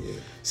Brown. Yeah.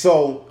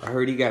 So I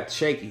heard he got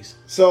shakies.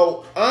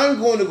 So I'm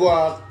going to go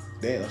out.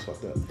 Damn, that's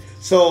fucked up.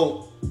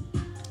 So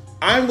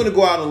I'm going to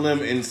go out on a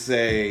limb and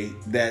say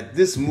that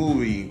this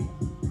movie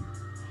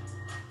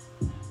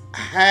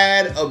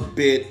had a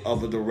bit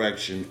of a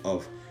direction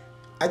of,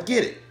 I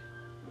get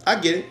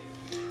it.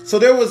 So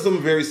there was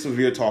some very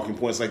severe talking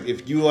points. Like,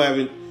 if you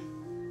haven't,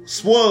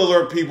 spoiler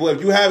alert, people, if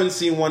you haven't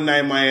seen One Night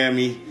in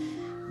Miami,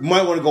 you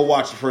might want to go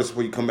watch it first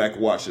before you come back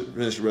and watch it.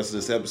 Finish the rest of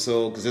this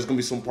episode, because there's going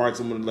to be some parts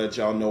I'm going to let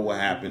y'all know what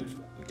happened.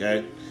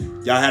 Okay?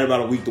 Y'all had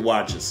about a week to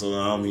watch it, so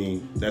I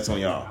mean, that's on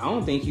y'all. I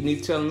don't think you need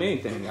to tell them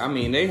anything. I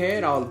mean, they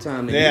had all the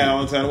time.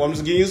 All the time. Well, I'm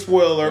just giving you a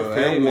spoiler alert.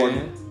 Fair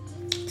warning.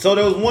 So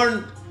there was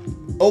one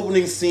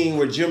opening scene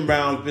where Jim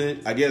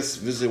Brown, I guess,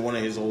 visited one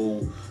of his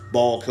old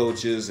ball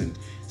coaches and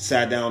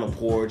sat down on the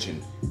porch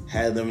and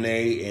had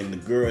lemonade, and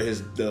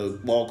the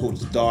ball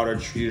coach's daughter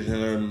treated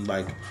him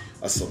like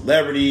a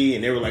celebrity,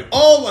 and they were like,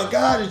 "Oh my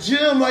God, it's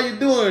Jim, how you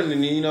doing?"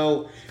 And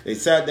they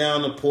sat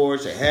down on the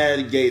porch,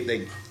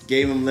 they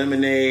gave him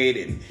lemonade,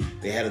 and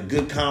they had a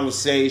good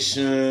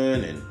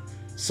conversation, and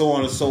so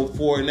on and so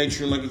forth, and they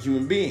treated him like a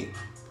human being.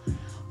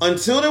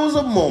 Until there was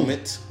a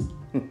moment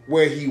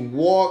where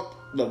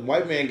the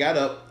white man got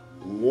up,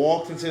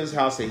 walked into his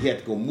house, and he had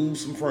to go move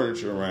some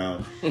furniture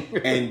around,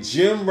 and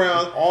Jim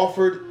Brown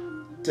offered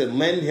to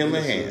lend him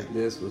a hand.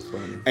 This was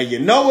funny. And you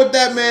know what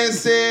that man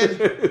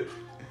said?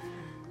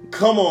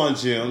 Come on,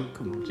 Jim.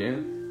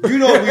 You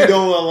know we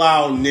don't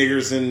allow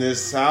niggers in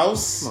this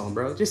house. Come on,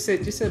 bro. Just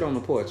sit on the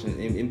porch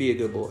and be a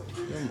good boy.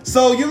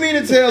 So you mean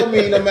to tell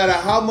me, no matter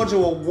how much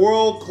of a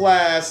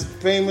world-class,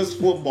 famous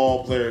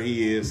football player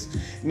he is,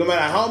 no matter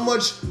how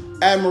much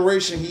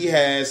admiration he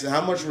has and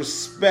how much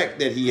respect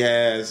that he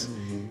has,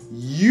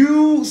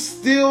 you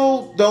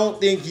still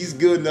don't think he's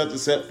good enough to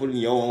set foot in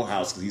your own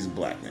house because he's a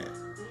black man?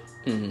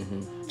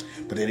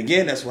 Mm-hmm. But then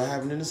again, that's what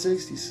happened in the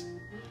 60s.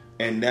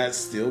 And that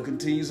still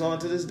continues on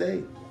to this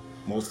day,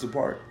 most of the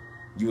part.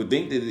 You would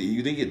think that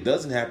it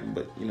doesn't happen,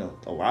 but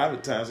a lot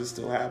of times it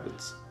still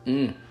happens.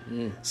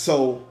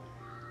 So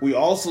we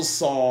also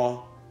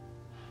saw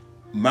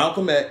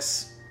Malcolm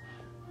X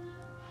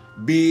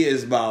be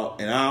as about,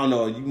 and I don't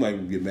know, you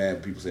might get mad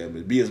when people say it,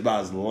 but be as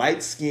about as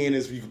light skinned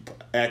as you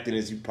acting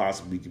as you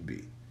possibly could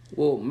be.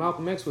 Well,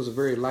 Malcolm X was a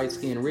very light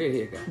skinned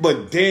redhead guy.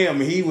 But damn,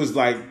 he was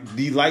like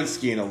the light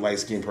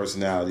skinned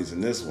personalities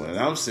in this one, and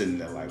I'm sitting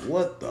there like,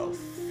 what the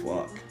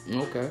fuck?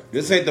 Okay,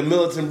 this ain't the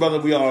militant brother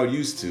we all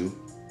used to.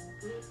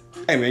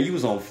 Hey man, you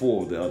was on 4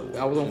 with the other one.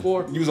 I was on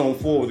 4? You was on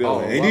 4 with the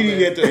other one. And you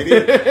didn't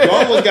get you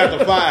almost got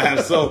to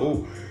 5,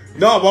 so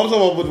no, but I'm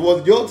talking about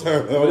what's your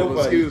turn.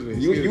 Excuse me.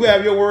 You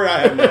have your word, I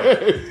have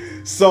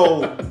mine.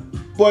 So,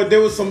 but there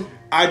was some,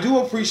 I do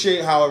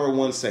appreciate, however,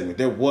 one segment.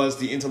 There was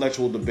the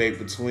intellectual debate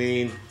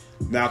between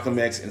Malcolm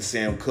X and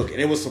Sam Cooke. And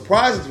it was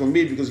surprising for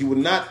me because you would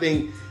not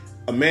think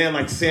a man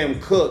like Sam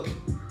Cooke,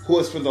 who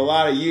has spent a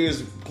lot of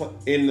years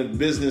in the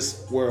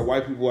business where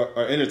white people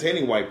are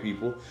entertaining white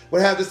people,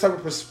 would have this type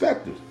of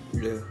perspective.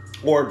 Yeah.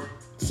 Or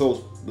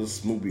so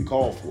this movie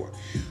called for.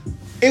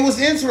 It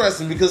was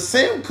interesting because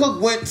Sam Cooke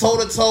went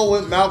toe-to-toe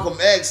with Malcolm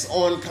X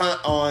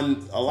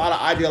on a lot of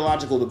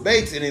ideological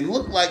debates, and it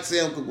looked like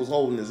Sam Cooke was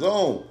holding his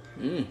own.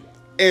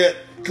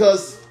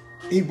 Because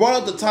he brought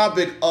up the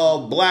topic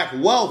of black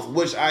wealth,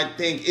 which I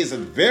think is a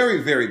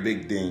very, very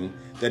big thing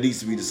that needs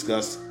to be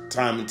discussed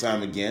time and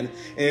time again.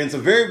 And it's a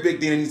very big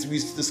thing that needs to be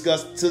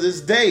discussed to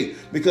this day,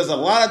 because a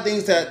lot of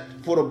things that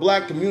for the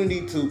black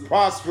community to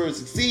prosper and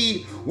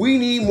succeed, we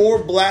need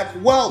more black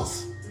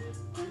wealth.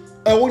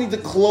 And we need to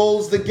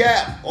close the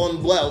gap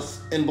on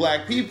wealth in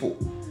black people.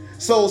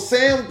 So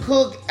Sam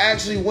Cooke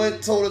actually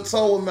went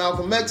toe-to-toe with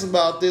Malcolm X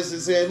about this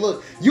and said,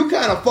 look, you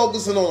kind of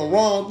focusing on the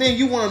wrong thing.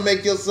 You want to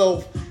make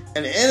yourself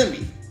an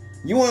enemy.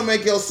 You want to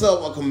make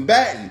yourself a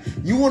combatant.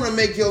 You want to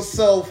make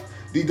yourself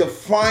the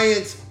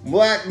defiant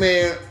black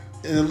man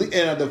and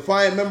a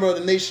defiant member of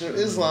the Nation of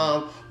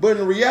Islam. But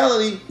in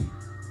reality,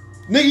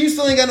 nigga, you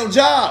still ain't got no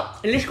job.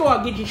 And let's go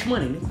out and get this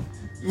money, nigga.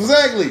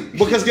 Exactly.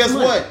 Because guess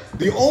what?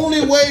 The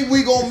only way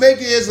we gonna make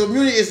it as a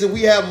community is that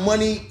we have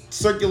money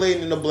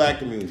circulating in the black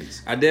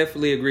communities. I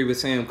definitely agree with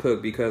Sam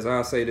Cooke, because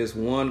I'll say this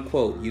one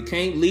quote: you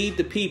can't lead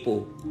the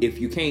people if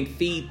you can't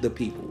feed the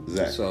people.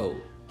 Exactly. So,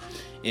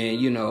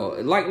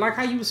 and like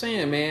how you were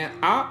saying, man,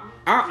 I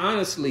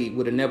honestly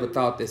would have never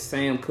thought that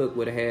Sam Cooke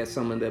would have had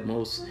some of the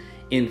most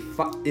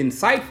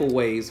insightful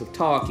ways of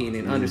talking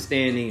and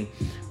understanding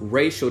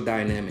racial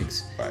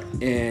dynamics, right,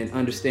 and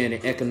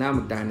understanding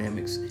economic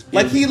dynamics.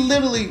 Like he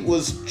literally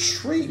was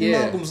treating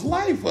Malcolm's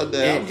life for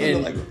that.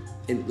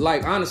 And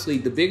like honestly,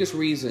 the biggest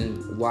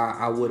reason why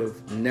I would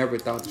have never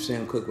thought that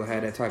Sam Cooke would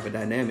have that type of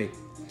dynamic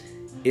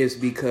is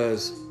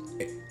because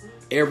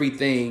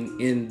everything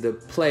in the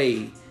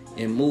play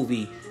and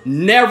movie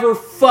never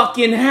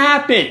fucking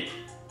happened.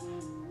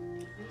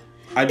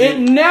 It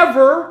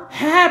never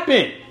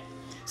happened.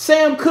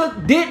 Sam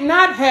Cooke did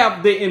not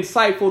have the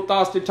insightful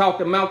thoughts to talk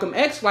to Malcolm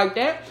X like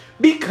that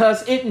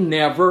because it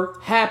never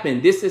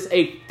happened. This is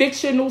a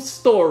fictional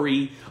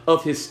story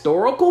of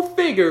historical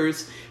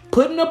figures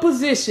put in a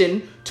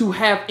position to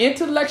have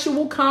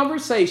intellectual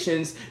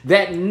conversations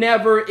that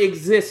never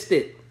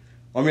existed.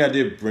 I mean, I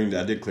did clear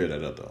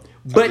that up though.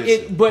 But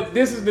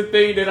this is the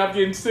thing that I'm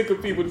getting sick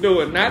of people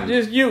doing, not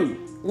just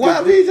you.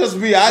 Well, I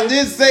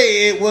did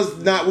say it was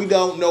not. We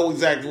don't know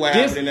exactly what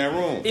happened in that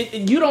room.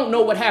 You don't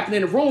know what happened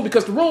in the room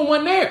because the room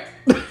wasn't there.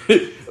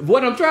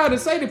 What I'm trying to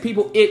say to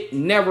people, it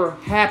never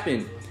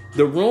happened.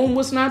 The room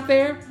was not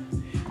there.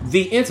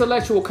 The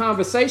intellectual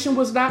conversation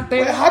was not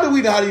there. Wait, how do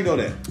you know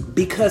that?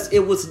 Because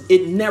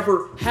it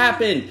never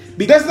happened.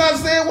 That's not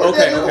saying what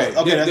that is.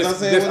 Okay, that's not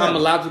saying what I'm gonna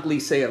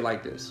logically say it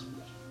like this.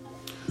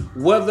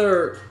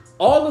 Whether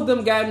all of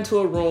them got into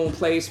a room,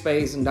 played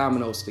spades and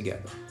dominoes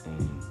together.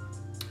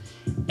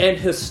 And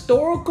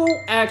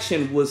historical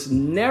action was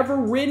never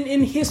written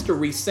in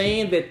history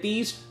saying that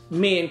these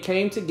men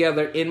came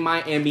together in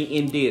Miami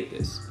and did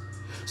this.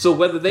 So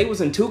whether they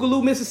was in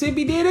Tougaloo,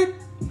 Mississippi did it,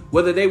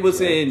 whether they was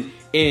in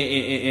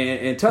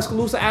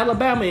Tuscaloosa,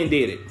 Alabama and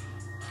did it,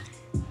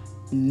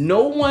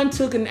 no one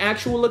took an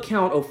actual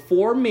account of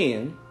 4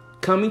 men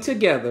coming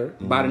together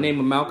by the name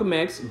of Malcolm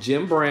X,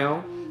 Jim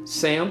Brown,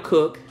 Sam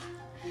Cooke,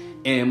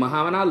 and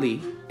Muhammad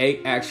Ali,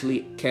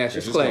 actually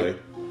Cassius Clay,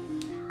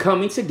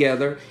 coming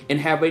together and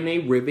having a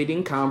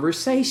riveting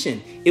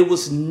conversation. It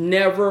was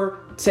never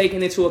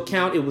taken into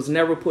account. It was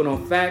never put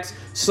on facts.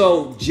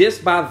 So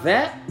just by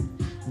that,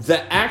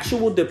 the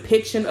actual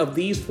depiction of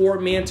these 4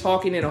 men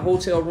talking in a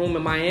hotel room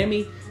in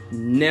Miami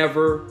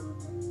never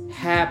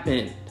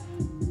happened.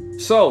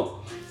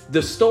 So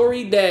the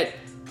story that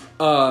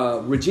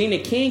Regina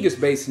King is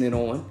basing it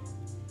on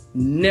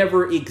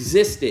never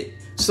existed.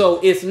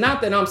 So it's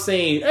not that I'm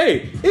saying,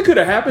 hey, it could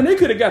have happened. They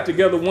could have got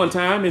together one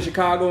time in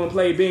Chicago and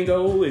played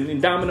bingo and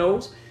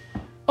dominoes.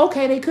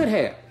 Okay, they could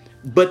have.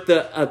 But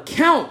the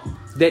account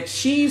that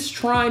she's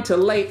trying to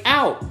lay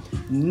out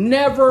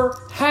never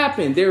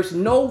happened. There's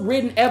no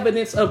written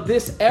evidence of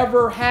this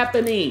ever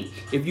happening.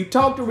 If you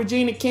talk to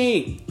Regina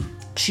King,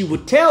 she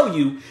would tell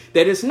you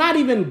that it's not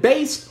even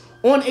based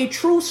on a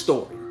true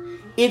story.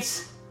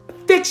 It's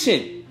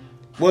fiction.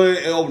 Well,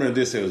 the opener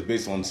did say it was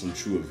based on some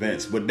true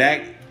events, but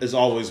that has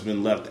always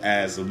been left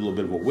as a little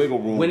bit of a wiggle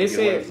room. When they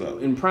say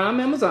in Prime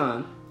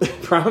Amazon,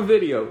 Prime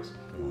Videos,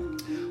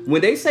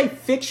 when they say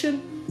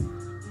fiction,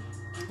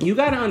 you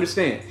got to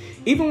understand,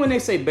 even when they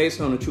say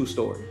based on a true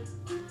story,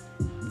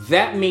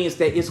 that means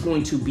that it's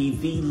going to be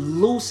the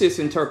loosest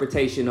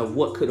interpretation of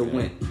what could have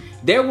went.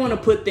 They're going to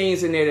put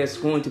things in there that's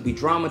going to be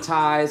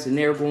dramatized, and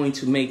they're going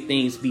to make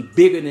things be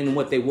bigger than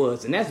what they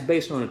was, and that's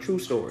based on a true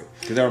story.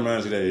 Because that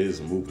reminds you that it is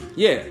a movie.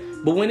 Yeah,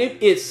 but when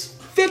it's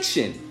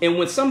fiction, and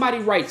when somebody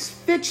writes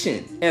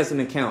fiction as an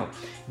account,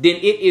 then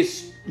it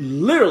is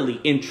literally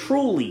and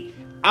truly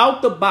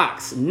out the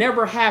box,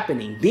 never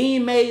happening,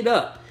 being made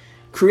up.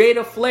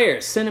 Creative flair,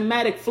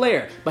 cinematic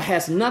flair, but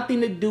has nothing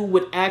to do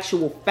with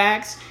actual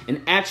facts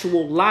and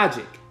actual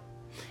logic.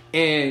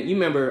 And you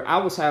remember, I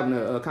was having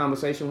a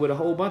conversation with a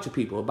whole bunch of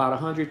people, about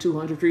 100,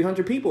 200,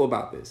 300 people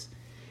about this.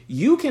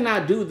 You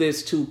cannot do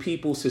this to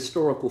people's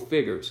historical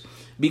figures,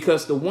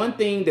 because the one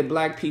thing that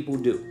black people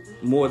do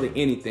more than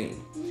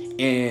anything,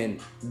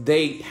 and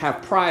they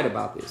have pride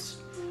about this,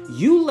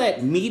 you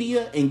let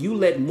media and you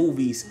let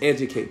movies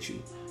educate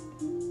you.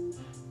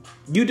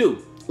 You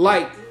do.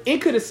 Like, it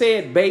could have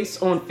said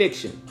based on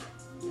fiction.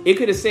 It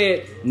could have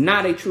said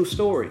not a true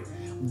story.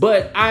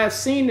 But I have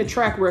seen the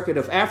track record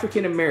of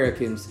African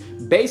Americans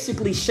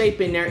basically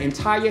shaping their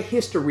entire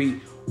history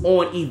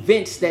on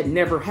events that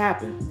never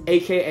happened,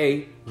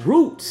 aka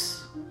roots.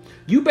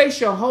 You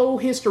base your whole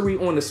history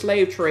on the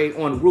slave trade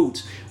on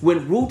Roots,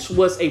 when Roots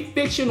was a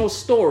fictional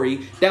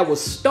story that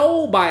was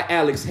stole by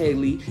Alex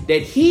Haley,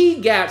 that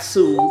he got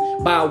sued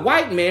by a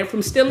white man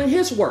from stealing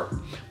his work.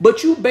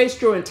 But you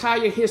based your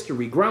entire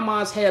history.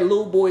 Grandmas had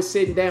little boys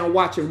sitting down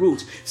watching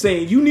Roots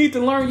saying, you need to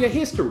learn your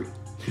history.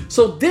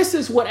 So this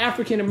is what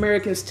African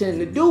Americans tend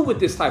to do with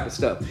this type of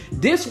stuff.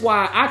 This is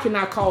why I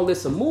cannot call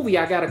this a movie.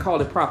 I got to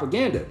call it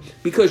propaganda,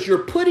 because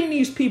you're putting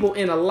these people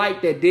in a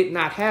light that did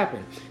not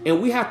happen.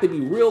 And we have to be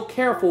real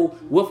careful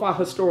with our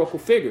historical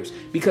figures,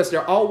 because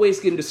they're always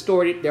getting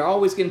distorted. They're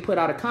always getting put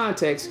out of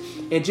context,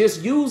 and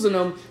just using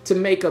them to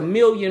make $1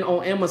 million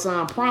on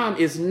Amazon Prime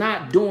is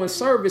not doing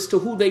service to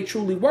who they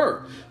truly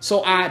were.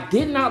 So I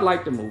did not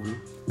like the movie.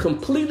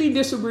 Completely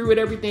disagree with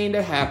everything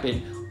that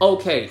happened.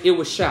 Okay, it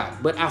was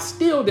shot, but I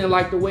still didn't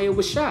like the way it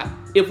was shot,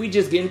 if we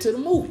just get into the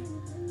movie.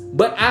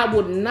 But I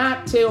would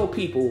not tell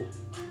people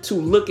to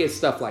look at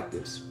stuff like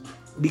this,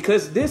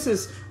 because this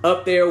is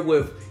up there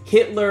with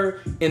Hitler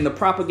and the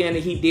propaganda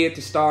he did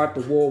to start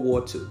the World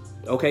War II.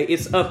 Okay,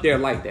 it's up there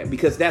like that,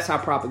 because that's how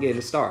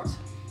propaganda starts.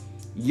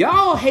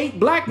 Y'all hate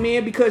black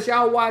men because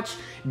y'all watch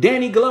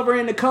Danny Glover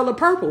in The Color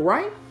Purple,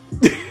 right?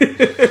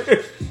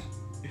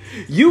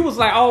 You was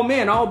like, oh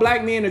man, all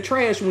black men are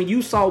trash when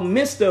you saw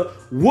Mr.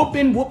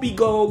 whooping Whoopi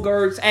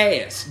Goldberg's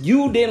ass.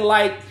 You didn't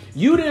like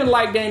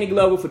Danny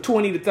Glover for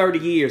 20 to 30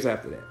 years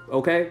after that,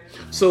 okay?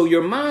 So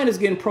your mind is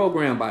getting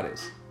programmed by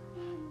this.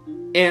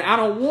 And I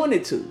don't want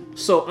it to.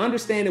 So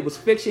understand it was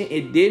fiction,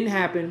 it didn't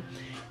happen,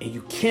 and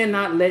you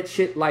cannot let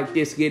shit like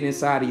this get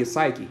inside of your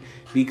psyche,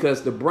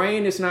 because the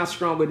brain is not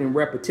stronger than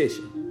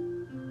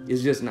repetition.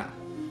 It's just not.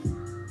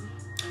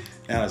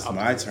 Now it's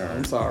my turn.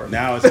 I'm sorry.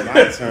 Now it's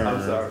my turn.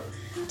 I'm sorry.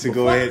 To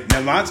go ahead.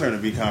 Now my turn to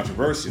be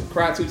controversial.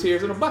 Cry 2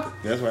 tears in a bucket.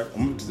 That's right.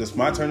 It's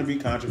my turn to be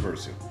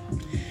controversial.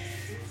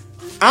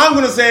 I'm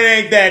going to say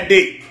it ain't that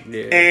deep.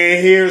 Yeah.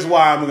 And here's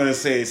why I'm going to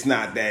say it's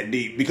not that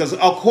deep. Because,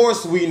 of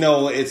course, we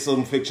know it's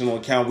some fictional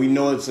account. We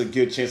know it's a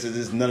good chance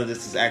that none of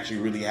this is actually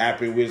really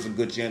happening. There's a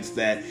good chance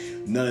that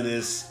none of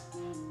this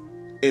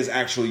is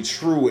actually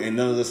true and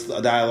none of this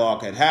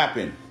dialogue had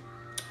happened.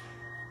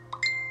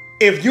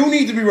 If you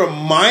need to be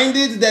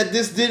reminded that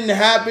this didn't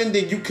happen,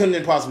 then you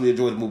couldn't possibly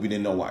enjoy the movie,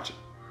 then don't watch it.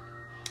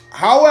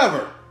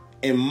 However,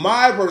 in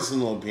my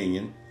personal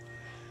opinion,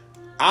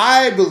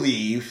 I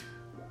believe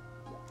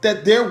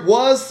that there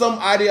was some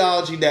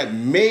ideology that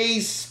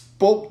may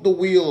spoke the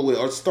wheel away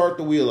or start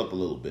the wheel up a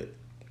little bit.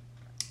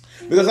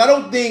 Because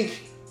I think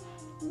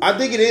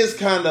it is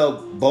kind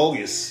of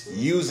bogus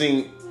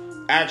using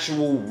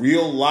actual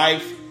real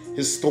life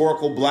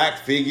historical black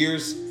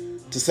figures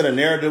to set a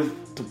narrative,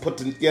 to put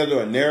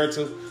together a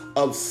narrative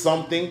of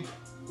something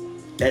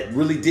that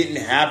really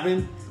didn't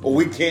happen, or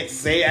we can't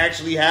say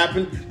actually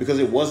happened because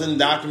it wasn't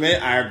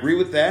documented. I agree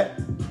with that.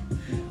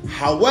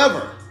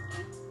 However,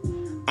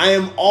 I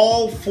am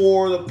all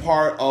for the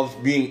part of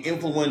being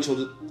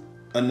influential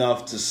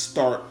enough to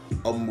start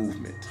a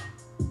movement.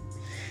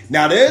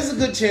 Now, there's a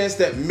good chance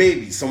that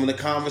maybe some of the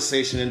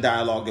conversation and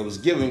dialogue that was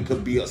given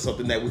could be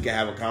something that we can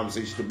have a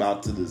conversation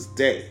about to this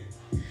day.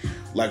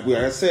 Like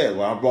I said,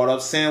 when I brought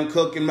up Sam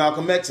Cooke and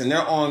Malcolm X and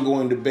their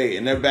ongoing debate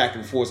and their back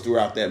and forth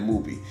throughout that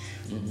movie.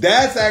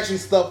 That's actually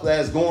stuff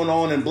that's going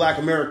on in Black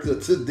America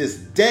to this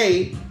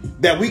day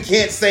that we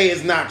can't say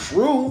is not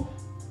true.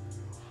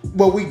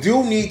 But we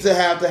do need to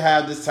have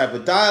this type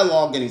of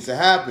dialogue that needs to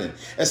happen.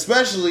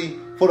 Especially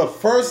for the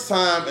first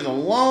time in a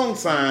long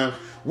time,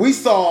 we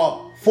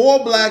saw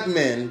 4 black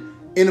men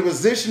in a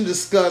position to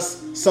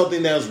discuss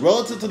something that is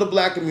relative to the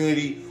black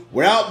community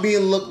without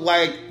being looked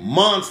like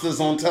monsters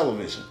on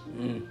television.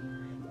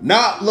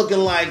 Not looking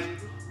like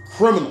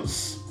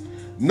criminals.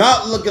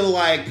 Not looking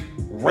like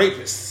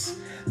rapists.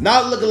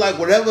 Not looking like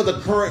whatever the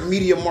current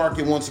media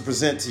market wants to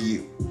present to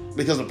you.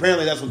 Because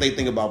apparently that's what they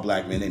think about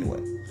black men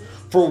anyway.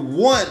 For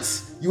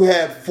once, you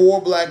have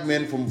 4 black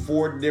men from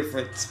 4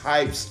 different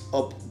types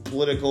of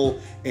political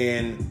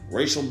and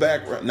racial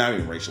background, not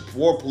even racial,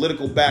 4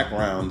 political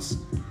backgrounds,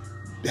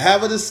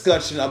 have a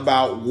discussion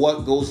about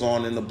what goes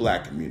on in the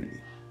black community.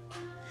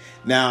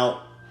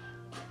 Now,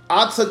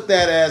 I took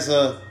that as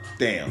a,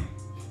 damn,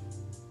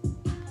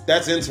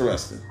 that's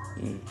interesting.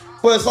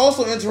 But it's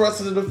also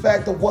interesting in the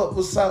fact of what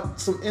was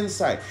some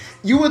insight.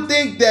 You would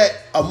think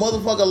that a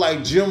motherfucker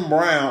like Jim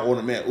Brown, or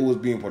the man who was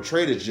being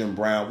portrayed as Jim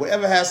Brown, would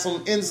ever have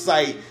some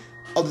insight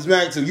of this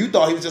magnitude. You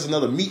thought he was just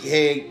another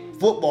meathead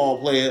football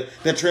player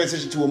that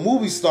transitioned to a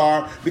movie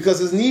star because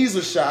his knees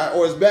were shot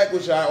or his back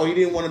was shot or he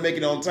didn't want to make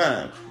it on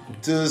time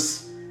to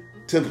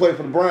play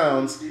for the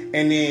Browns.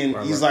 And then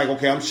he's like,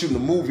 okay, I'm shooting a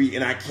movie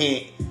and I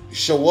can't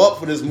show up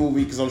for this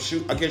movie because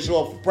I can't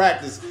show up for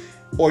practice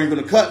or you're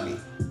going to cut me.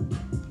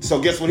 So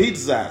guess what he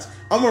decides?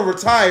 I'm going to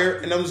retire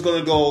and I'm just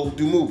going to go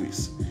do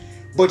movies.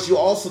 But you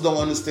also don't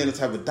understand the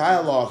type of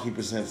dialogue he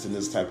presents in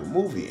this type of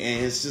movie.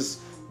 And it's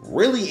just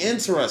really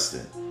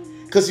interesting.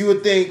 Because you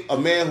would think a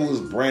man who is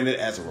branded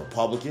as a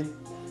Republican,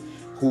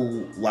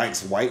 who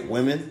likes white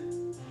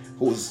women,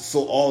 who is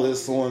so all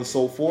this, so on and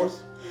so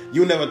forth.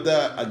 You never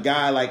thought a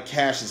guy like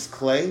Cassius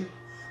Clay,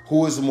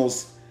 who is the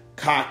most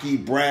cocky,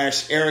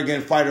 brash,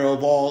 arrogant fighter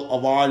of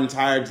our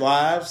entire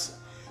lives,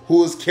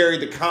 who has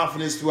carried the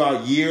confidence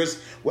throughout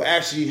years, will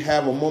actually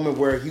have a moment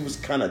where he was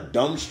kind of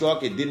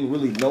dumbstruck and didn't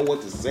really know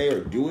what to say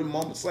or do in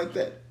moments like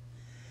that.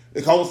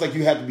 It's almost like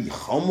you have to be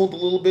humbled a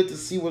little bit to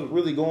see what's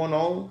really going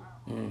on.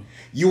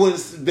 You wouldn't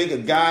think a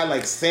guy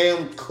like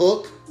Sam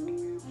Cooke,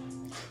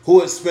 who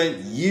had spent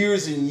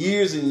years and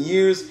years and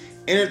years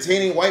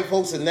entertaining white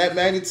folks in that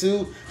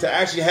magnitude, to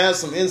actually have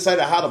some insight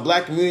of how the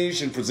black community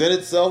should present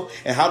itself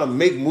and how to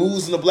make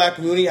moves in the black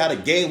community, how to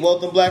gain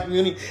wealth in the black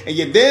community. And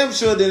you damn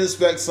sure didn't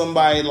expect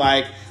somebody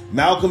like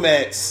Malcolm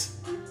X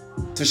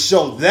to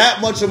show that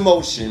much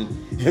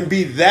emotion and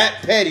be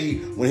that petty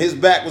when his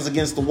back was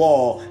against the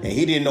wall and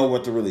he didn't know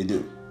what to really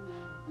do.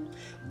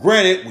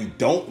 Granted,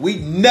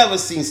 we've never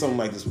seen something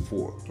like this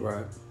before.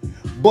 Right.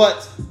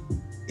 But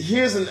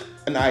here's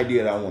an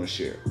idea that I want to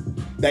share.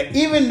 That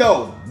even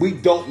though we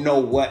don't know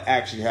what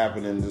actually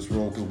happened in this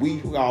room,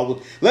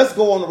 because let's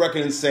go on the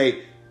record and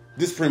say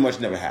this pretty much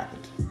never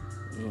happened.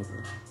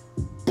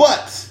 Mm-hmm.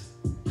 But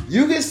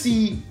you can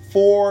see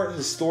 4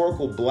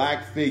 historical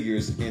black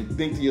figures and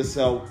think to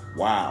yourself,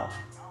 wow,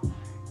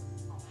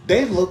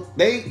 they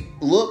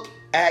look,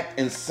 act,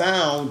 and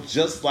sound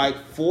just like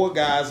 4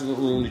 guys in the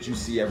room that you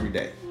see every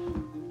day.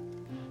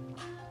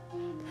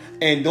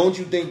 And don't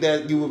you think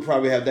that you would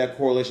probably have that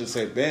correlation and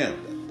say,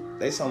 bam,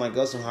 they sound like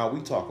us on how we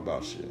talk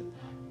about shit.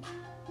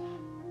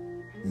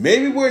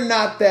 Maybe we're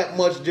not that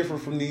much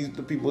different from the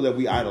people that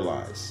we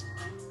idolize.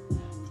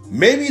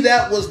 Maybe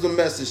that was the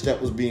message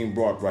that was being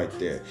brought right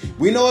there.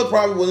 We know it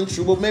probably wasn't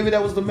true, but maybe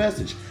that was the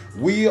message.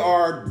 We're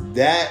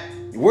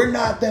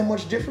not that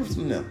much different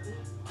from them.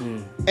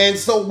 And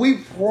so we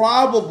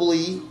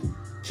probably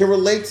can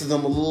relate to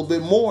them a little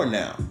bit more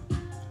now.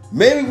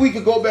 Maybe we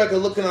could go back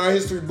and look in our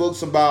history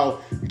books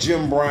about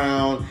Jim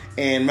Brown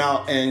and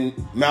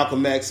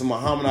Malcolm X and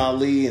Muhammad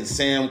Ali and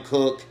Sam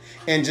Cooke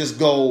and just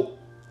go,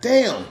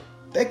 damn,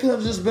 they could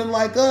have just been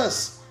like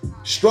us,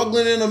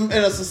 struggling in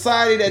a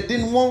society that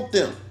didn't want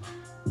them.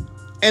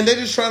 And they're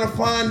just trying to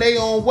find their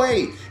own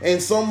way.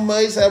 And some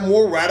ways have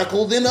more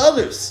radical than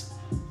others.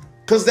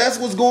 Because that's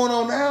what's going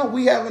on now.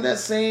 We having that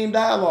same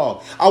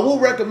dialogue. I will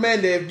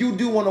recommend that if you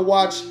do want to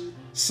watch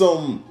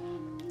some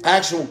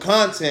actual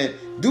content,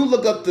 do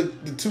look up the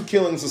 2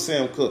 Killings of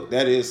Sam Cooke.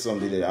 That is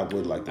something that I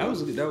would like to watch.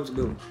 That was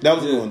good. That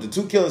was good. The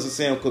 2 Killings of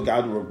Sam Cooke, I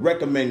would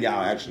recommend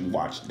y'all actually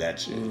watch that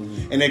shit.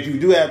 Mm-hmm. And if you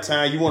do have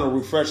time, you want to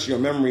refresh your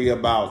memory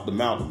about the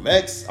Malcolm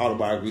X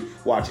autobiography,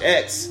 watch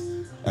X.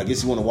 I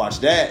guess you want to watch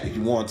that if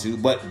you want to.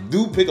 But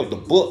do pick up the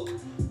book,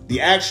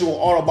 the actual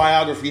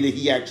autobiography that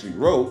he actually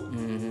wrote.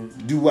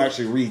 Mm-hmm. Do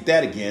actually read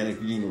that again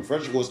if you need a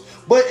refresher course.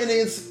 But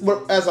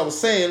as I was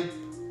saying,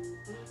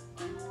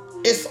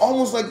 it's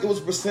almost like it was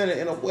presented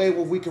in a way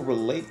where we can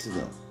relate to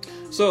them.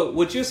 So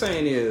what you're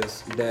saying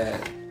is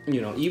that,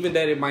 even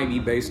that it might be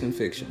based in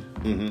fiction,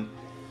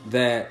 mm-hmm.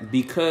 that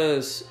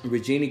because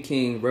Regina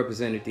King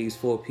represented these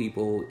 4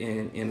 people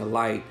in a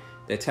light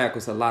that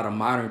tackles a lot of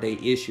modern day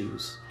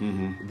issues,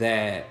 mm-hmm.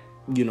 that,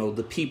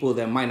 the people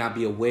that might not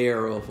be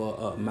aware of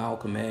a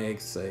Malcolm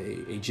X,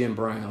 a Jim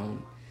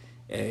Brown,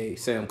 a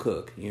Sam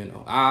Cooke,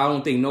 I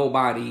don't think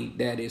nobody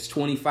that is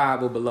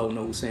 25 or below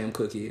knows who Sam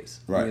Cooke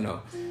is, right.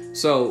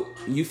 So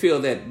you feel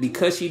that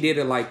because she did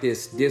it like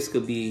this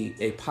could be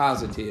a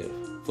positive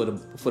for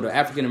the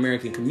African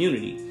American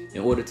community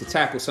in order to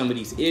tackle some of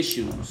these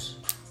issues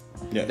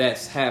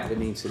that's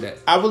happening today.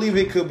 I believe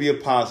it could be a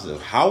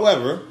positive.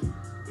 However,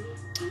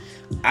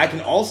 I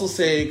can also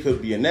say it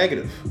could be a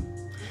negative.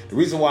 The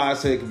reason why I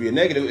say it could be a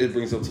negative, it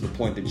brings up to the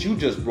point that you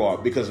just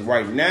brought, because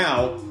right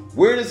now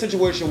we're in a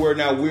situation where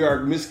now we are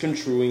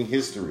misconstruing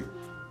history.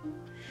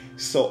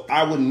 So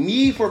I would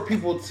need for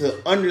people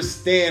to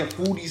understand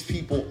who these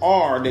people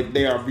are that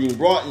they are being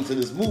brought into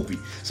this movie.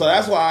 So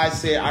that's why I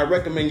said I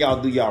recommend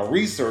y'all do y'all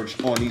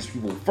research on these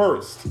people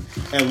first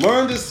and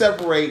learn to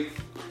separate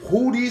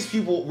who these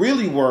people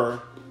really were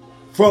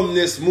from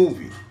this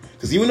movie.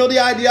 Because even though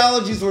the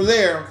ideologies were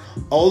there,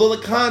 although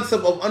the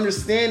concept of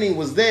understanding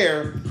was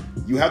there,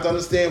 you have to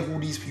understand who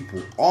these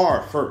people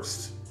are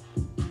first.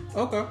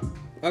 Okay,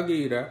 I'll give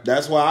you that.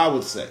 That's what I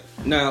would say.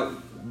 Now,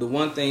 the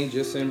one thing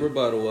just in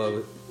rebuttal of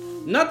it,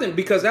 nothing,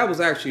 because that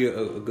was actually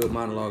a good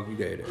monologue you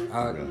gave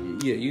there.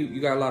 Yeah, you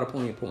got a lot of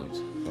poignant points.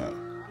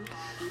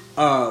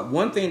 Right.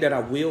 One thing that I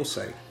will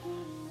say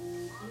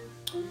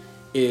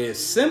is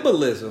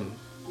symbolism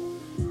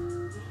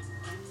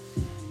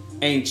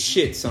ain't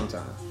shit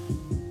sometimes.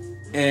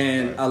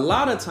 And a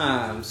lot of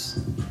times,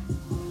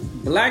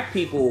 black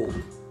people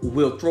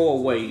will throw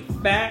away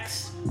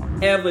facts,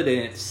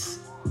 evidence,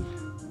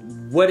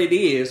 what it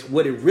is,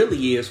 what it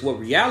really is, what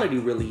reality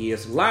really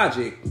is,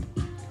 logic,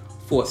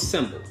 for a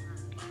symbol,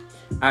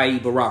 i.e.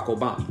 Barack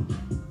Obama,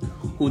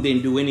 who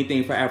didn't do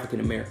anything for African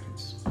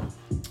Americans.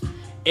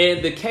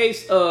 In the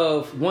case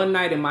of One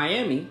Night in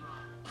Miami,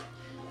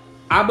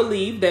 I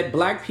believe that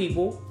black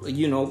people,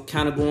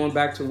 kind of going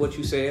back to what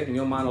you said in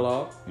your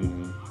monologue,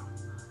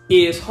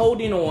 is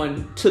holding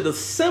on to the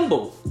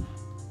symbol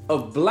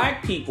of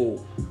black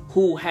people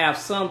who have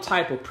some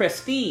type of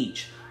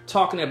prestige,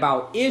 talking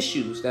about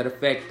issues that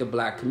affect the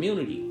black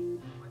community.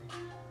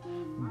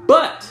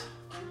 But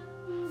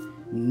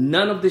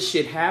none of this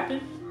shit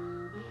happened.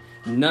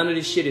 None of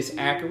this shit is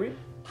accurate.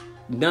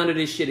 None of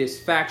this shit is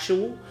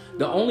factual.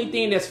 The only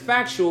thing that's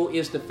factual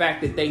is the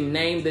fact that they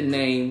named the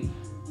name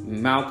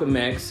Malcolm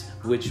X,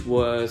 which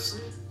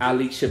was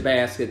Ali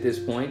Shabazz at this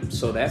point,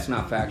 so that's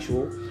not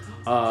factual.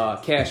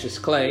 Cassius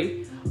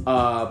Clay,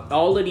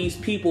 all of these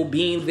people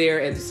being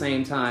there at the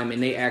same time,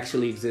 and they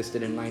actually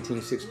existed in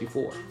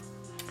 1964.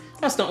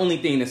 That's the only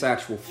thing that's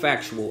actual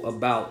factual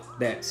about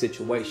that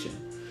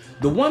situation.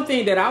 The one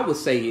thing that I would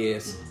say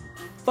is,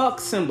 fuck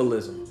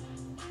symbolism.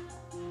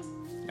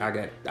 I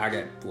got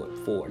what,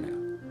 4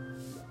 now.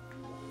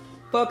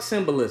 Fuck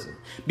symbolism.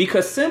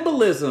 Because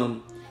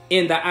symbolism,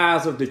 in the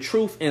eyes of the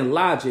truth and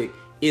logic,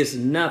 is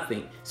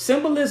nothing.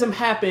 Symbolism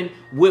happened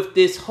with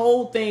this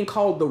whole thing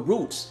called the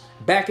Roots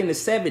back in the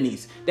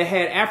 70s that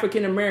had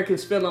African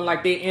Americans feeling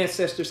like their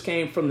ancestors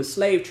came from the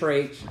slave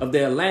trade of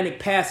the Atlantic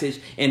Passage,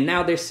 and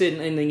now they're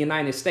sitting in the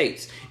United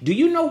States. Do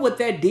you know what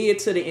that did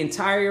to the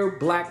entire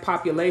black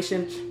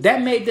population?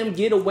 That made them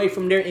get away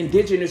from their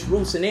indigenous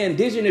roots, and their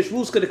indigenous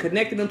roots could have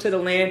connected them to the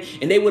land,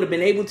 and they would have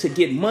been able to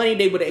get money,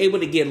 they would have been able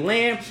to get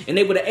land, and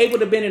they would have able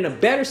to been in a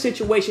better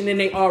situation than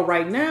they are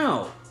right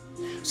now.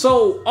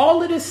 So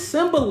all of this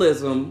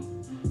symbolism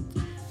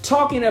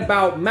talking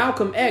about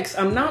Malcolm X,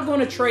 I'm not going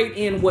to trade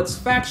in what's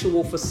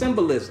factual for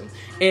symbolism.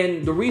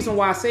 And the reason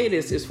why I say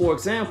this is, for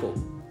example,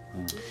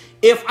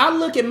 if I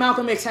look at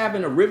Malcolm X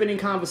having a riveting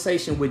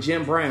conversation with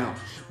Jim Brown,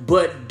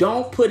 but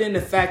don't put in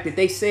the fact that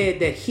they said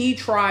that he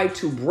tried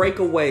to break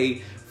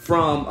away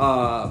from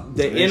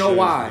the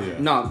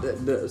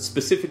NOI,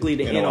 specifically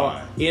the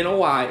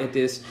NOI at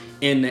this,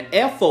 and the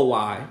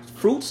FOI,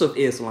 Fruits of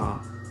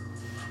Islam,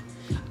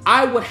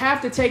 I would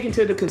have to take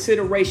into the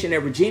consideration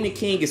that Regina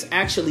King is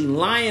actually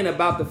lying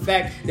about the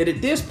fact that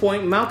at this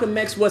point, Malcolm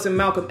X wasn't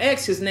Malcolm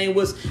X. His name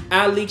was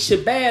Ali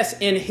Shabazz,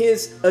 and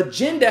his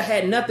agenda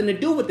had nothing to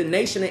do with the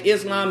Nation of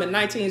Islam in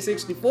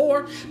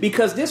 1964,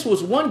 because this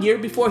was 1 year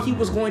before he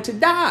was going to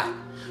die.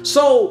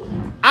 So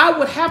I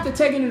would have to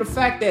take into the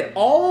fact that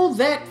all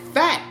that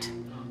fact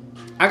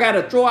I got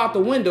to throw out the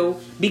window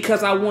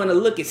because I want to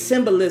look at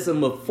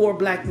symbolism of 4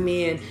 black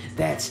men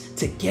that's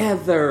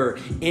together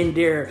and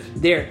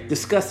they're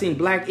discussing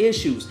black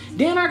issues.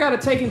 Then I got to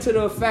take into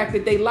the fact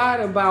that they lied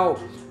about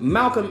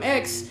Malcolm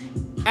X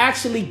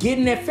actually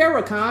getting at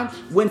Farrakhan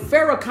when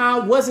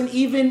Farrakhan wasn't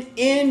even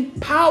in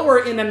power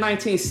in the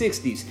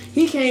 1960s.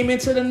 He came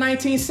into the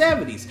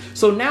 1970s.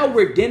 So now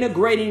we're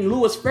denigrating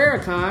Louis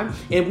Farrakhan,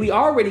 and we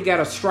already got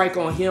a strike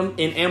on him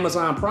in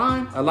Amazon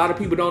Prime. A lot of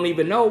people don't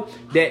even know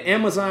that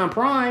Amazon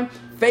Prime,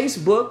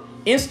 Facebook,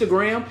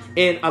 Instagram,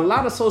 and a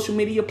lot of social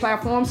media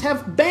platforms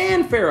have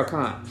banned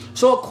Farrakhan.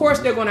 So of course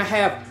they're going to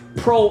have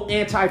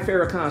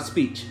pro-anti-Farrakhan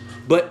speech,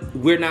 but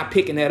we're not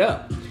picking that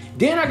up.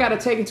 Then I got to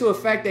take into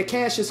effect that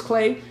Cassius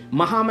Clay,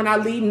 Muhammad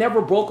Ali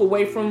never broke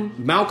away from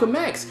Malcolm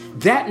X.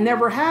 That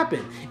never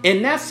happened.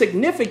 And that's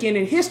significant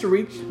in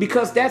history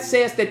because that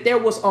says that there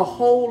was a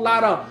whole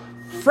lot of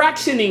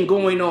fractioning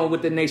going on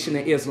with the Nation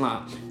of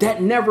Islam.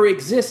 That never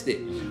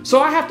existed.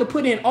 So I have to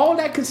put in all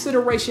that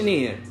consideration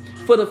in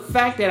for the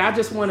fact that I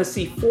just want to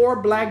see 4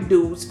 black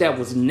dudes that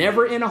was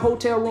never in a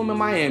hotel room in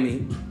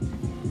Miami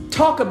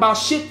talk about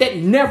shit that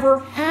never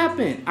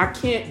happened. I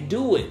can't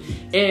do it.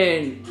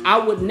 And I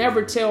would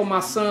never tell my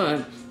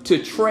son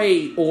to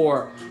trade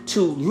or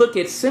to look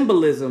at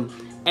symbolism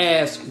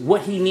as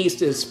what he needs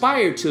to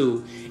aspire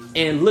to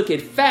and look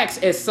at facts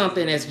as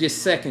something that's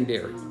just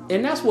secondary.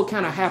 And that's what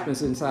kind of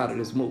happens inside of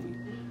this movie.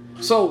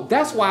 So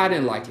that's why I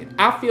didn't like it.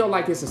 I feel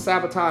like it's a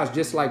sabotage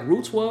just like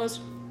Roots was.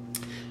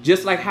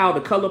 Just like how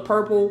The Color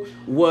Purple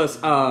was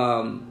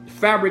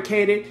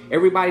fabricated.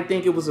 Everybody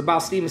think it was about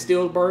Steven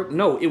Spielberg.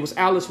 No, it was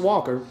Alice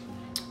Walker,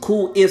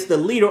 who is the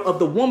leader of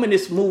the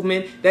womanist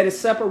movement that is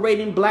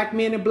separating black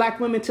men and black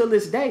women till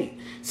this day.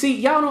 See,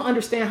 y'all don't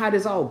understand how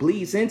this all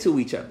bleeds into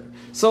each other.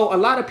 So a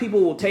lot of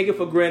people will take it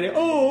for granted.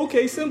 Oh,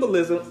 okay,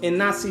 symbolism, and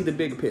not see the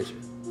bigger picture.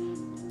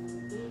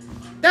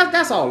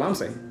 That's all I'm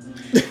saying.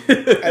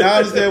 And I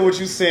understand what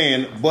you're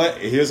saying, but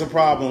here's a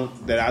problem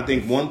that I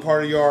think one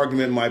part of your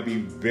argument might be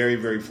very,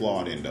 very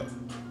flawed in, though.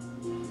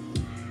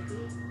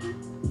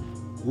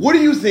 What do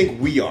you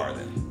think we are,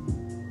 then?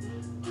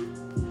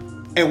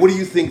 And what do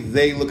you think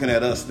they looking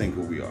at us think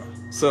who we are?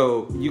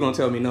 So you're going to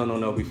tell me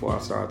no before I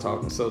start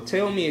talking. So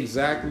tell me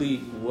exactly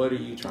what are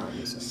you trying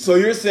to say? So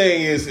you're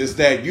saying is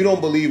that you don't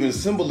believe in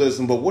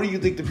symbolism, but what do you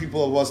think the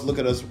people of us look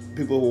at us,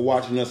 people who are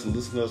watching us and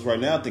listening to us right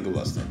now think of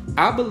us then?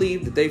 I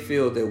believe that they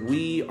feel that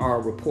we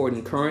are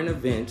reporting current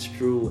events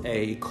through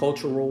a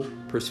cultural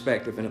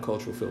perspective and a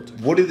cultural filter.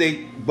 What do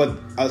they, but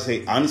I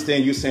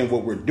understand you're saying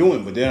what we're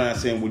doing, but they're not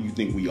saying what you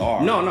think we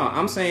are. No,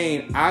 I'm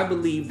saying I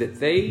believe that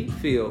they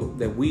feel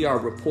that we are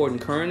reporting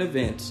current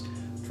events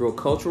through a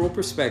cultural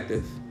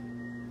perspective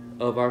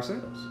of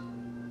ourselves.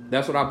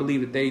 That's what I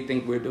believe that they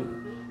think we're doing.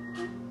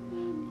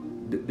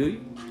 Do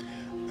you?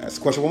 Ask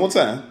the question one more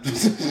time.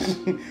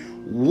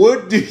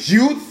 What do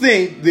you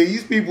think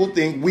these people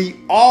think we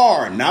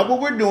are? Not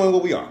what we're doing,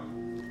 what we are.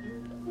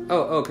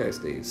 Oh, okay,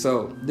 Steve.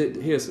 So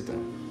here's the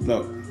thing.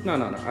 No.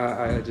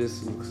 I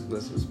just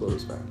let's just pull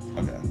this back.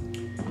 Okay.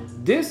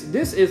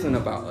 This isn't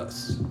about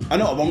us. I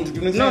know. I want to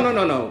do an example.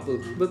 No.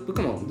 But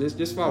come on.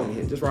 Just follow me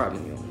here. Just ride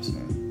with me on this.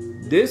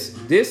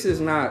 This is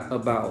not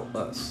about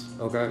us.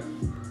 Okay.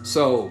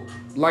 So,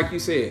 like you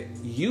said,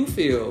 you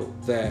feel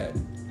that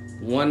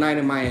One Night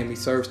in Miami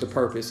serves the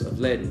purpose of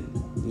letting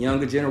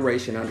younger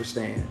generation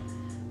understand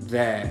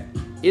that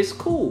it's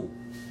cool.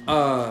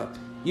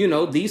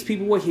 These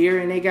people were here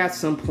and they got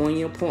some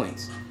poignant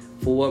points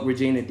for what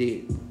Regina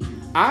did.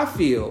 I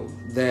feel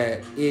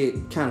that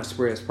it kind of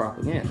spreads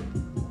propaganda.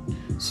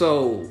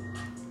 So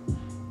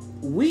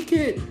we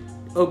could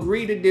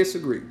agree to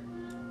disagree.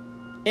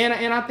 And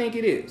I think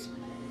it is.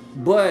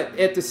 But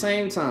at the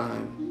same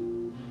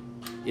time,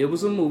 it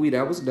was a movie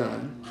that was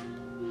done.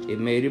 It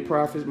made it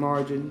profit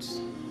margins.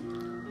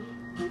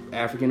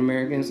 African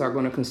Americans are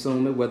going to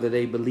consume it, whether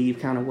they believe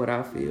kind of what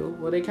I feel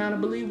or they kind of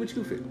believe what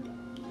you feel.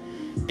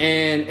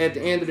 And at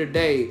the end of the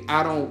day,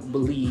 I don't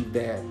believe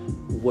that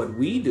what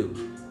we do,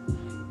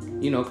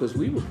 because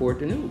we report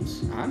the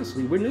news.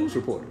 Honestly, we're news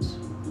reporters.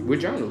 We're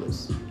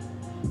journalists.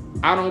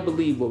 I don't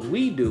believe what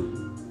we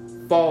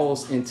do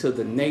falls into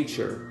the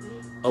nature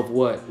of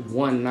what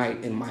One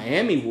Night in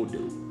Miami will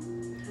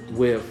do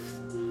with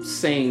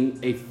saying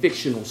a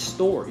fictional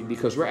story,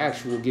 because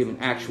we're giving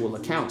actual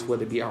accounts,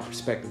 whether it be our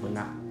perspective or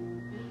not.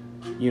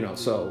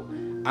 So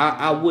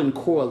I wouldn't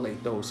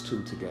correlate those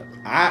two together.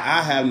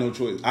 I have no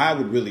choice. I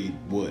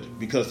would,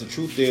 because the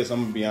truth is, I'm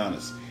going to be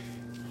honest.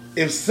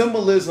 If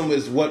symbolism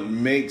is what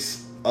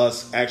makes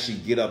us actually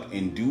get up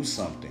and do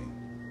something,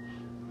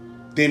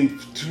 then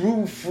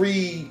through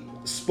free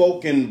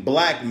spoken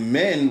black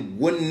men,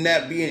 wouldn't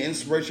that be an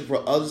inspiration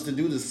for others to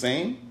do the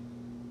same?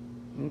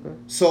 Okay.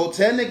 So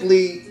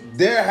technically,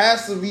 there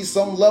has to be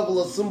some level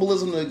of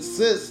symbolism that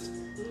exists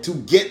to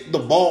get the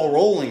ball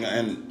rolling,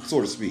 and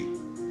so to speak.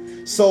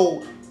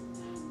 So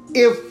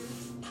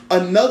if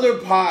another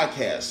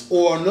podcast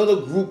or another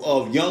group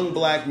of young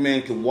black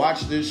men could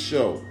watch this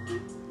show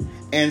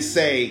and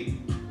say,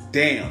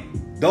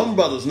 damn, them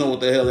brothers know what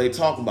the hell they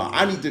talking about.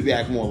 I need to be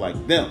acting more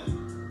like them.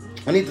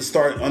 I need to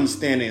start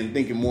understanding and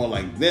thinking more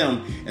like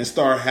them and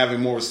start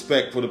having more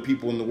respect for the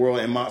people in the world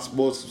and more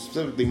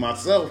specifically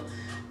myself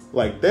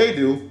like they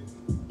do.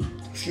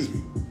 Excuse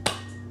me.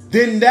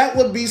 Then that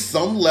would be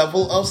some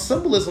level of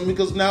symbolism,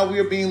 because now we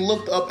are being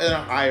looked up at a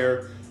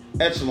higher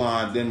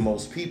echelon than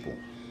most people.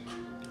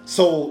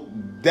 So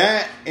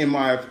that,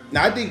 now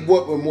I think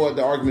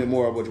the argument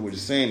more of what you're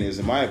saying is,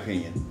 in my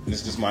opinion, and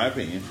it's just my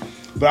opinion,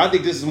 but I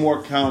think this is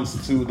more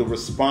counts to the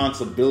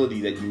responsibility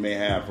that you may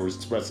have for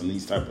expressing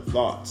these type of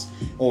thoughts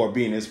or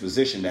being in this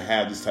position to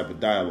have this type of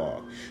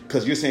dialogue.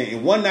 Because you're saying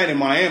in One Night in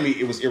Miami,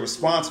 it was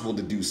irresponsible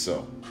to do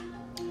so.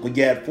 When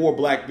you had 4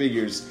 black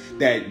figures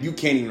that you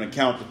can't even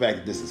account the fact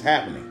that this is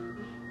happening.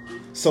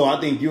 So I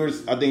think in your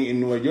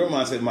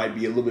mindset might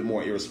be a little bit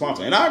more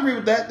irresponsible. And I agree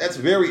with that. That's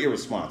very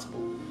irresponsible.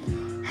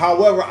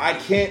 However, I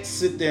can't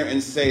sit there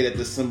and say that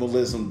the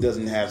symbolism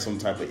doesn't have some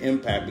type of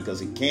impact,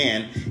 because it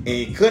can, and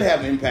it could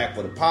have an impact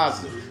for the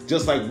positive.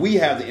 Just like we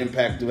have the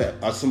impact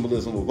of our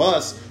symbolism of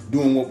us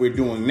doing what we're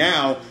doing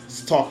now,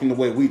 talking the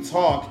way we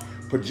talk,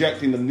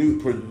 projecting the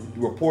news,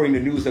 reporting the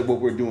news that what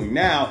we're doing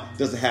now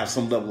doesn't have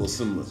some level of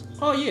symbolism.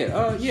 Oh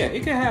yeah,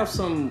 it can have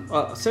some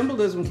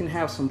symbolism. Can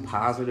have some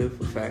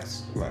positive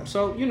effects. Right.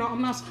 So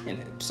I'm not saying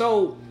that.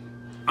 So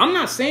I'm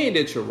not saying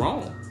that you're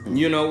wrong.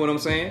 You know what I'm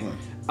saying? Right.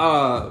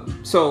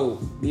 So,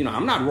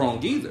 I'm not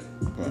wrong either.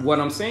 Right. What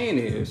I'm saying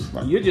is,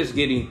 you're just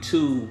getting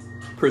two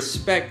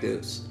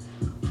perspectives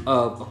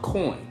of a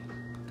coin.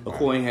 A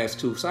coin has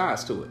two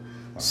sides to it.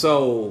 Right.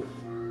 So,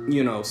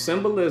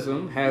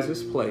 symbolism has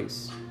its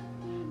place.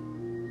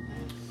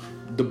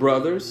 The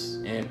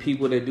brothers and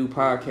people that do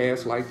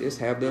podcasts like this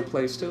have their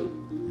place too.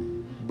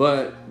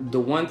 But the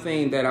one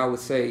thing that I would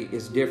say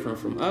is different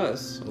from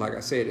us, like I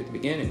said at the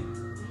beginning,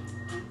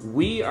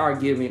 we are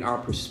giving our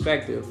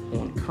perspective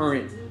on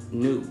current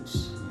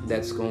news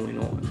that's going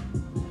on.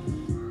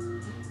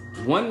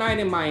 One Night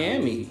in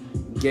Miami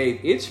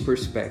gave its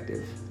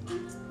perspective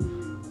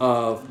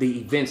of the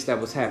events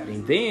that was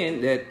happening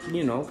then that,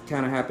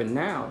 kind of happened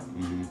now.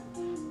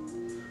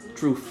 Mm-hmm.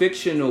 Through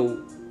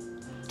fictional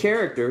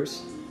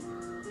characters.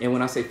 And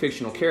when I say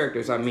fictional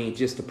characters, I mean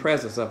just the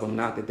presence of them,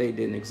 not that they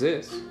didn't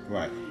exist.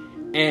 Right.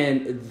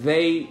 And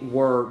they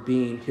were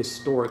being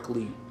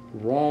historically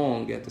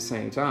wrong at the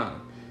same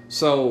time.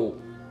 So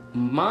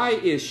my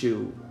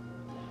issue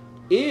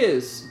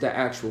is the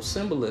actual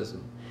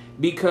symbolism.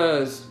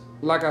 Because,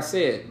 like I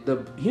said,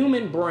 the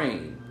human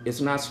brain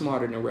is not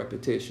smarter than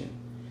repetition.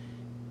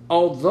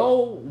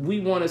 Although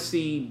we want to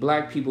see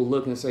black people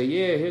look and say,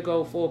 yeah, here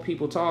go 4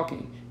 people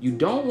talking. You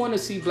don't want to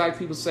see black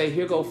people say,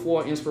 here go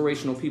 4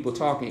 inspirational people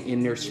talking,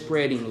 and they're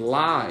spreading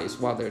lies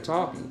while they're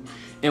talking.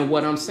 And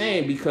what I'm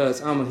saying,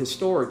 because I'm a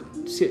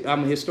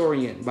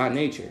historian by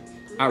nature.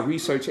 I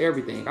research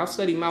everything. I've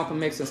studied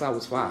Malcolm X since I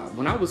was 5.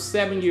 When I was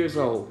 7 years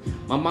old,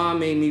 my mom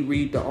made me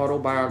read the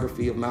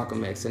autobiography of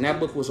Malcolm X, and that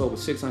book was over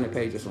 600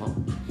 pages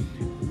long.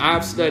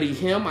 I've studied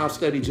him. I've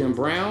studied Jim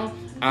Brown.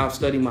 I've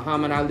studied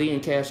Muhammad Ali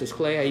and Cassius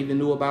Clay. I even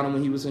knew about him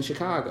when he was in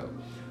Chicago.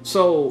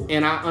 So,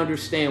 and I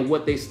understand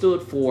what they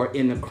stood for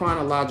in the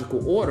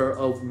chronological order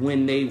of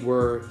when they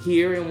were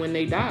here and when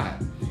they died.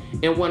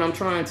 And what I'm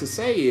trying to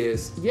say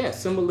is,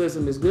 yes,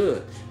 symbolism is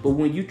good. But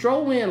when you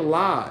throw in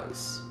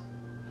lies,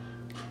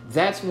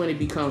 that's when it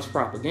becomes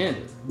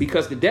propaganda.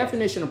 Because the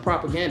definition of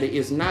propaganda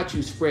is not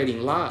you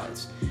spreading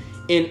lies.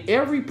 In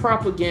every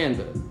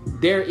propaganda,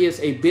 there is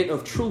a bit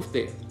of truth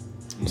there.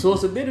 So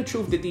it's a bit of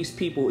truth that these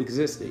people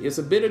existed. It's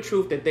a bit of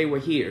truth that they were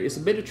here. It's a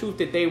bit of truth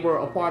that they were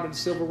a part of the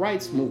civil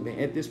rights movement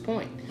at this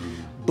point.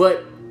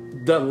 But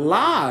the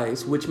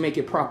lies, which make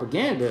it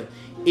propaganda,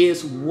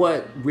 is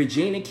what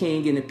Regina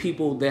King and the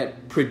people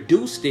that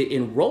produced it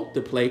and wrote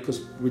the play,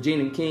 because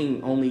Regina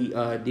King only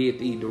did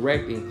the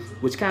directing,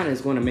 which kind of is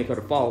going to make her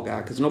the fall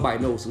guy, because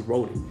nobody knows who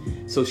wrote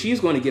it. So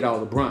she's going to get all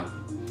the brunt.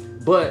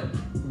 But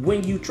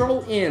when you throw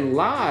in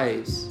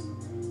lies,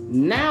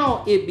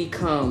 now it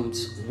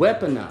becomes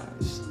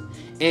weaponized.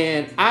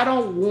 And I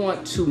don't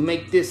want to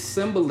make this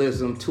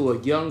symbolism to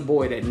a young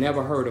boy that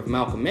never heard of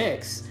Malcolm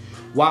X,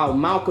 while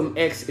Malcolm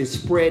X is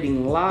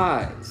spreading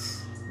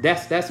lies.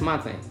 That's my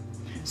thing.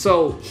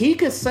 So he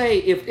could say,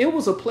 if it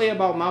was a play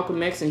about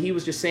Malcolm X and he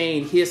was just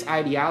saying his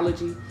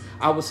ideology,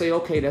 I would say,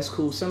 okay, that's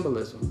cool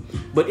symbolism.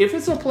 But if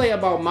it's a play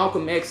about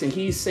Malcolm X and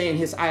he's saying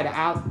his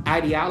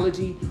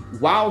ideology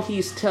while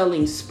he's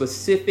telling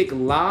specific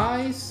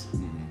lies,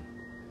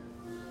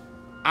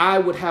 I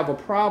would have a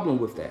problem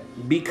with that,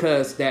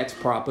 because that's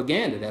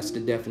propaganda. That's the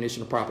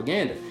definition of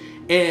propaganda.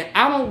 And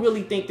I don't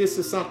really think this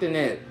is something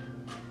that,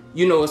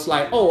 it's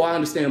like, oh, I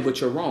understand, but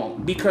you're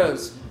wrong.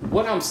 Because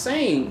what I'm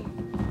saying,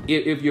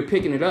 if you're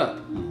picking it up,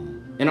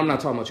 and I'm not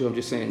talking about you, I'm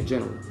just saying in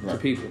general to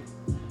people.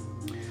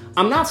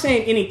 I'm not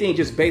saying anything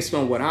just based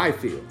on what I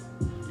feel.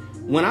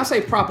 When I say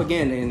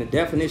propaganda and the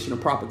definition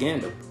of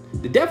propaganda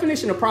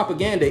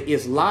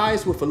is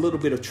lies with a little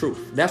bit of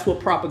truth. That's what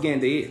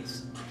propaganda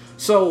is.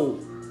 So,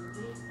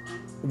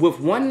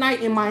 with One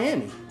Night in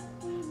Miami,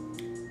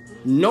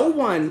 no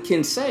one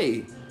can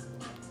say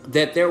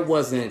that there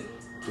wasn't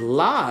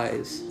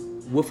lies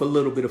with a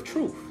little bit of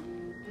truth.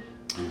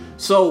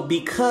 So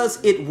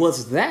because it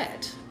was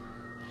that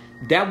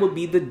would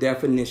be the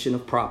definition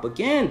of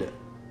propaganda.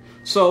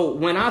 So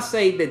when I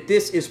say that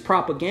this is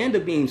propaganda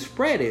being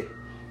spreaded,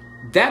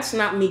 that's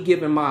not me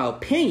giving my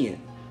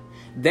opinion.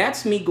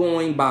 That's me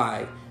going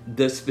by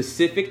the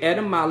specific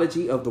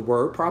etymology of the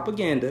word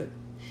propaganda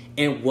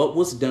and what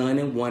was done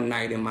in One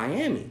Night in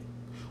Miami.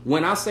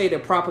 When I say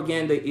that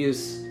propaganda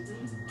is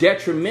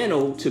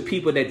detrimental to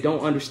people that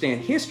don't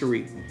understand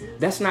history,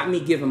 that's not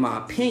me giving my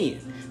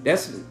opinion.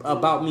 That's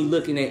about me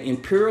looking at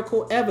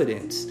empirical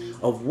evidence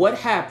of what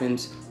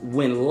happens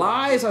when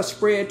lies are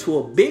spread to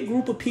a big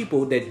group of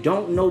people that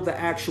don't know the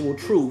actual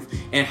truth,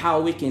 and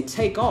how it can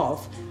take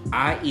off,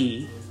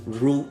 i.e.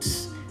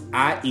 roots,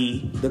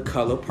 i.e. the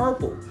color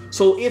purple.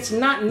 So it's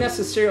not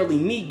necessarily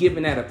me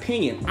giving that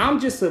opinion. I'm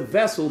just a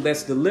vessel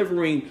that's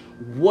delivering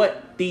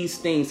what these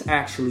things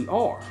actually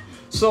are.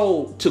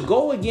 So to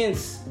go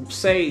against,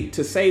 say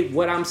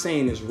what I'm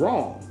saying is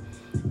wrong,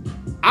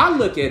 I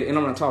look at it, and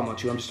I'm not talking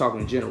about you, I'm just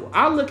talking in general.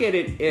 I look at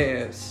it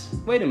as,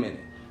 wait a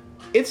minute,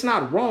 it's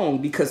not wrong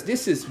because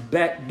this is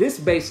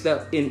based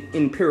up in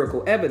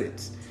empirical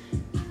evidence.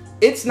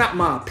 It's not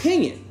my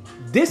opinion.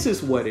 This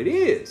is what it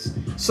is.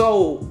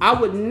 So I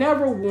would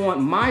never want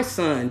my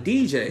son,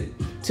 DJ,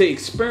 to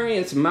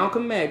experience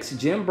Malcolm X,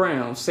 Jim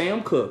Brown,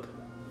 Sam Cooke,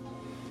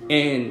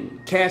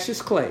 And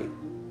Cassius Clay,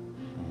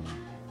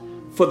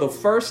 for the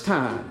first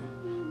time,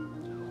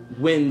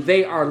 when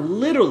they are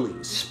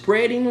literally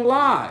spreading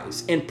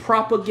lies and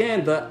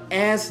propaganda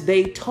as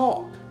they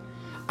talk,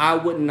 I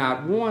would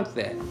not want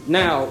that.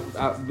 Now,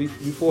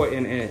 before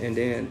and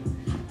then,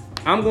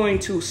 I'm going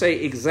to say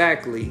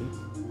exactly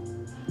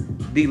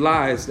the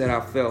lies that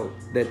I felt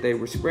that they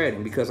were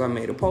spreading, because I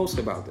made a post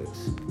about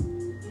this.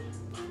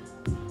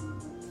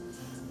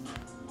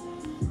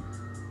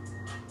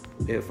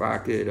 If I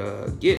could get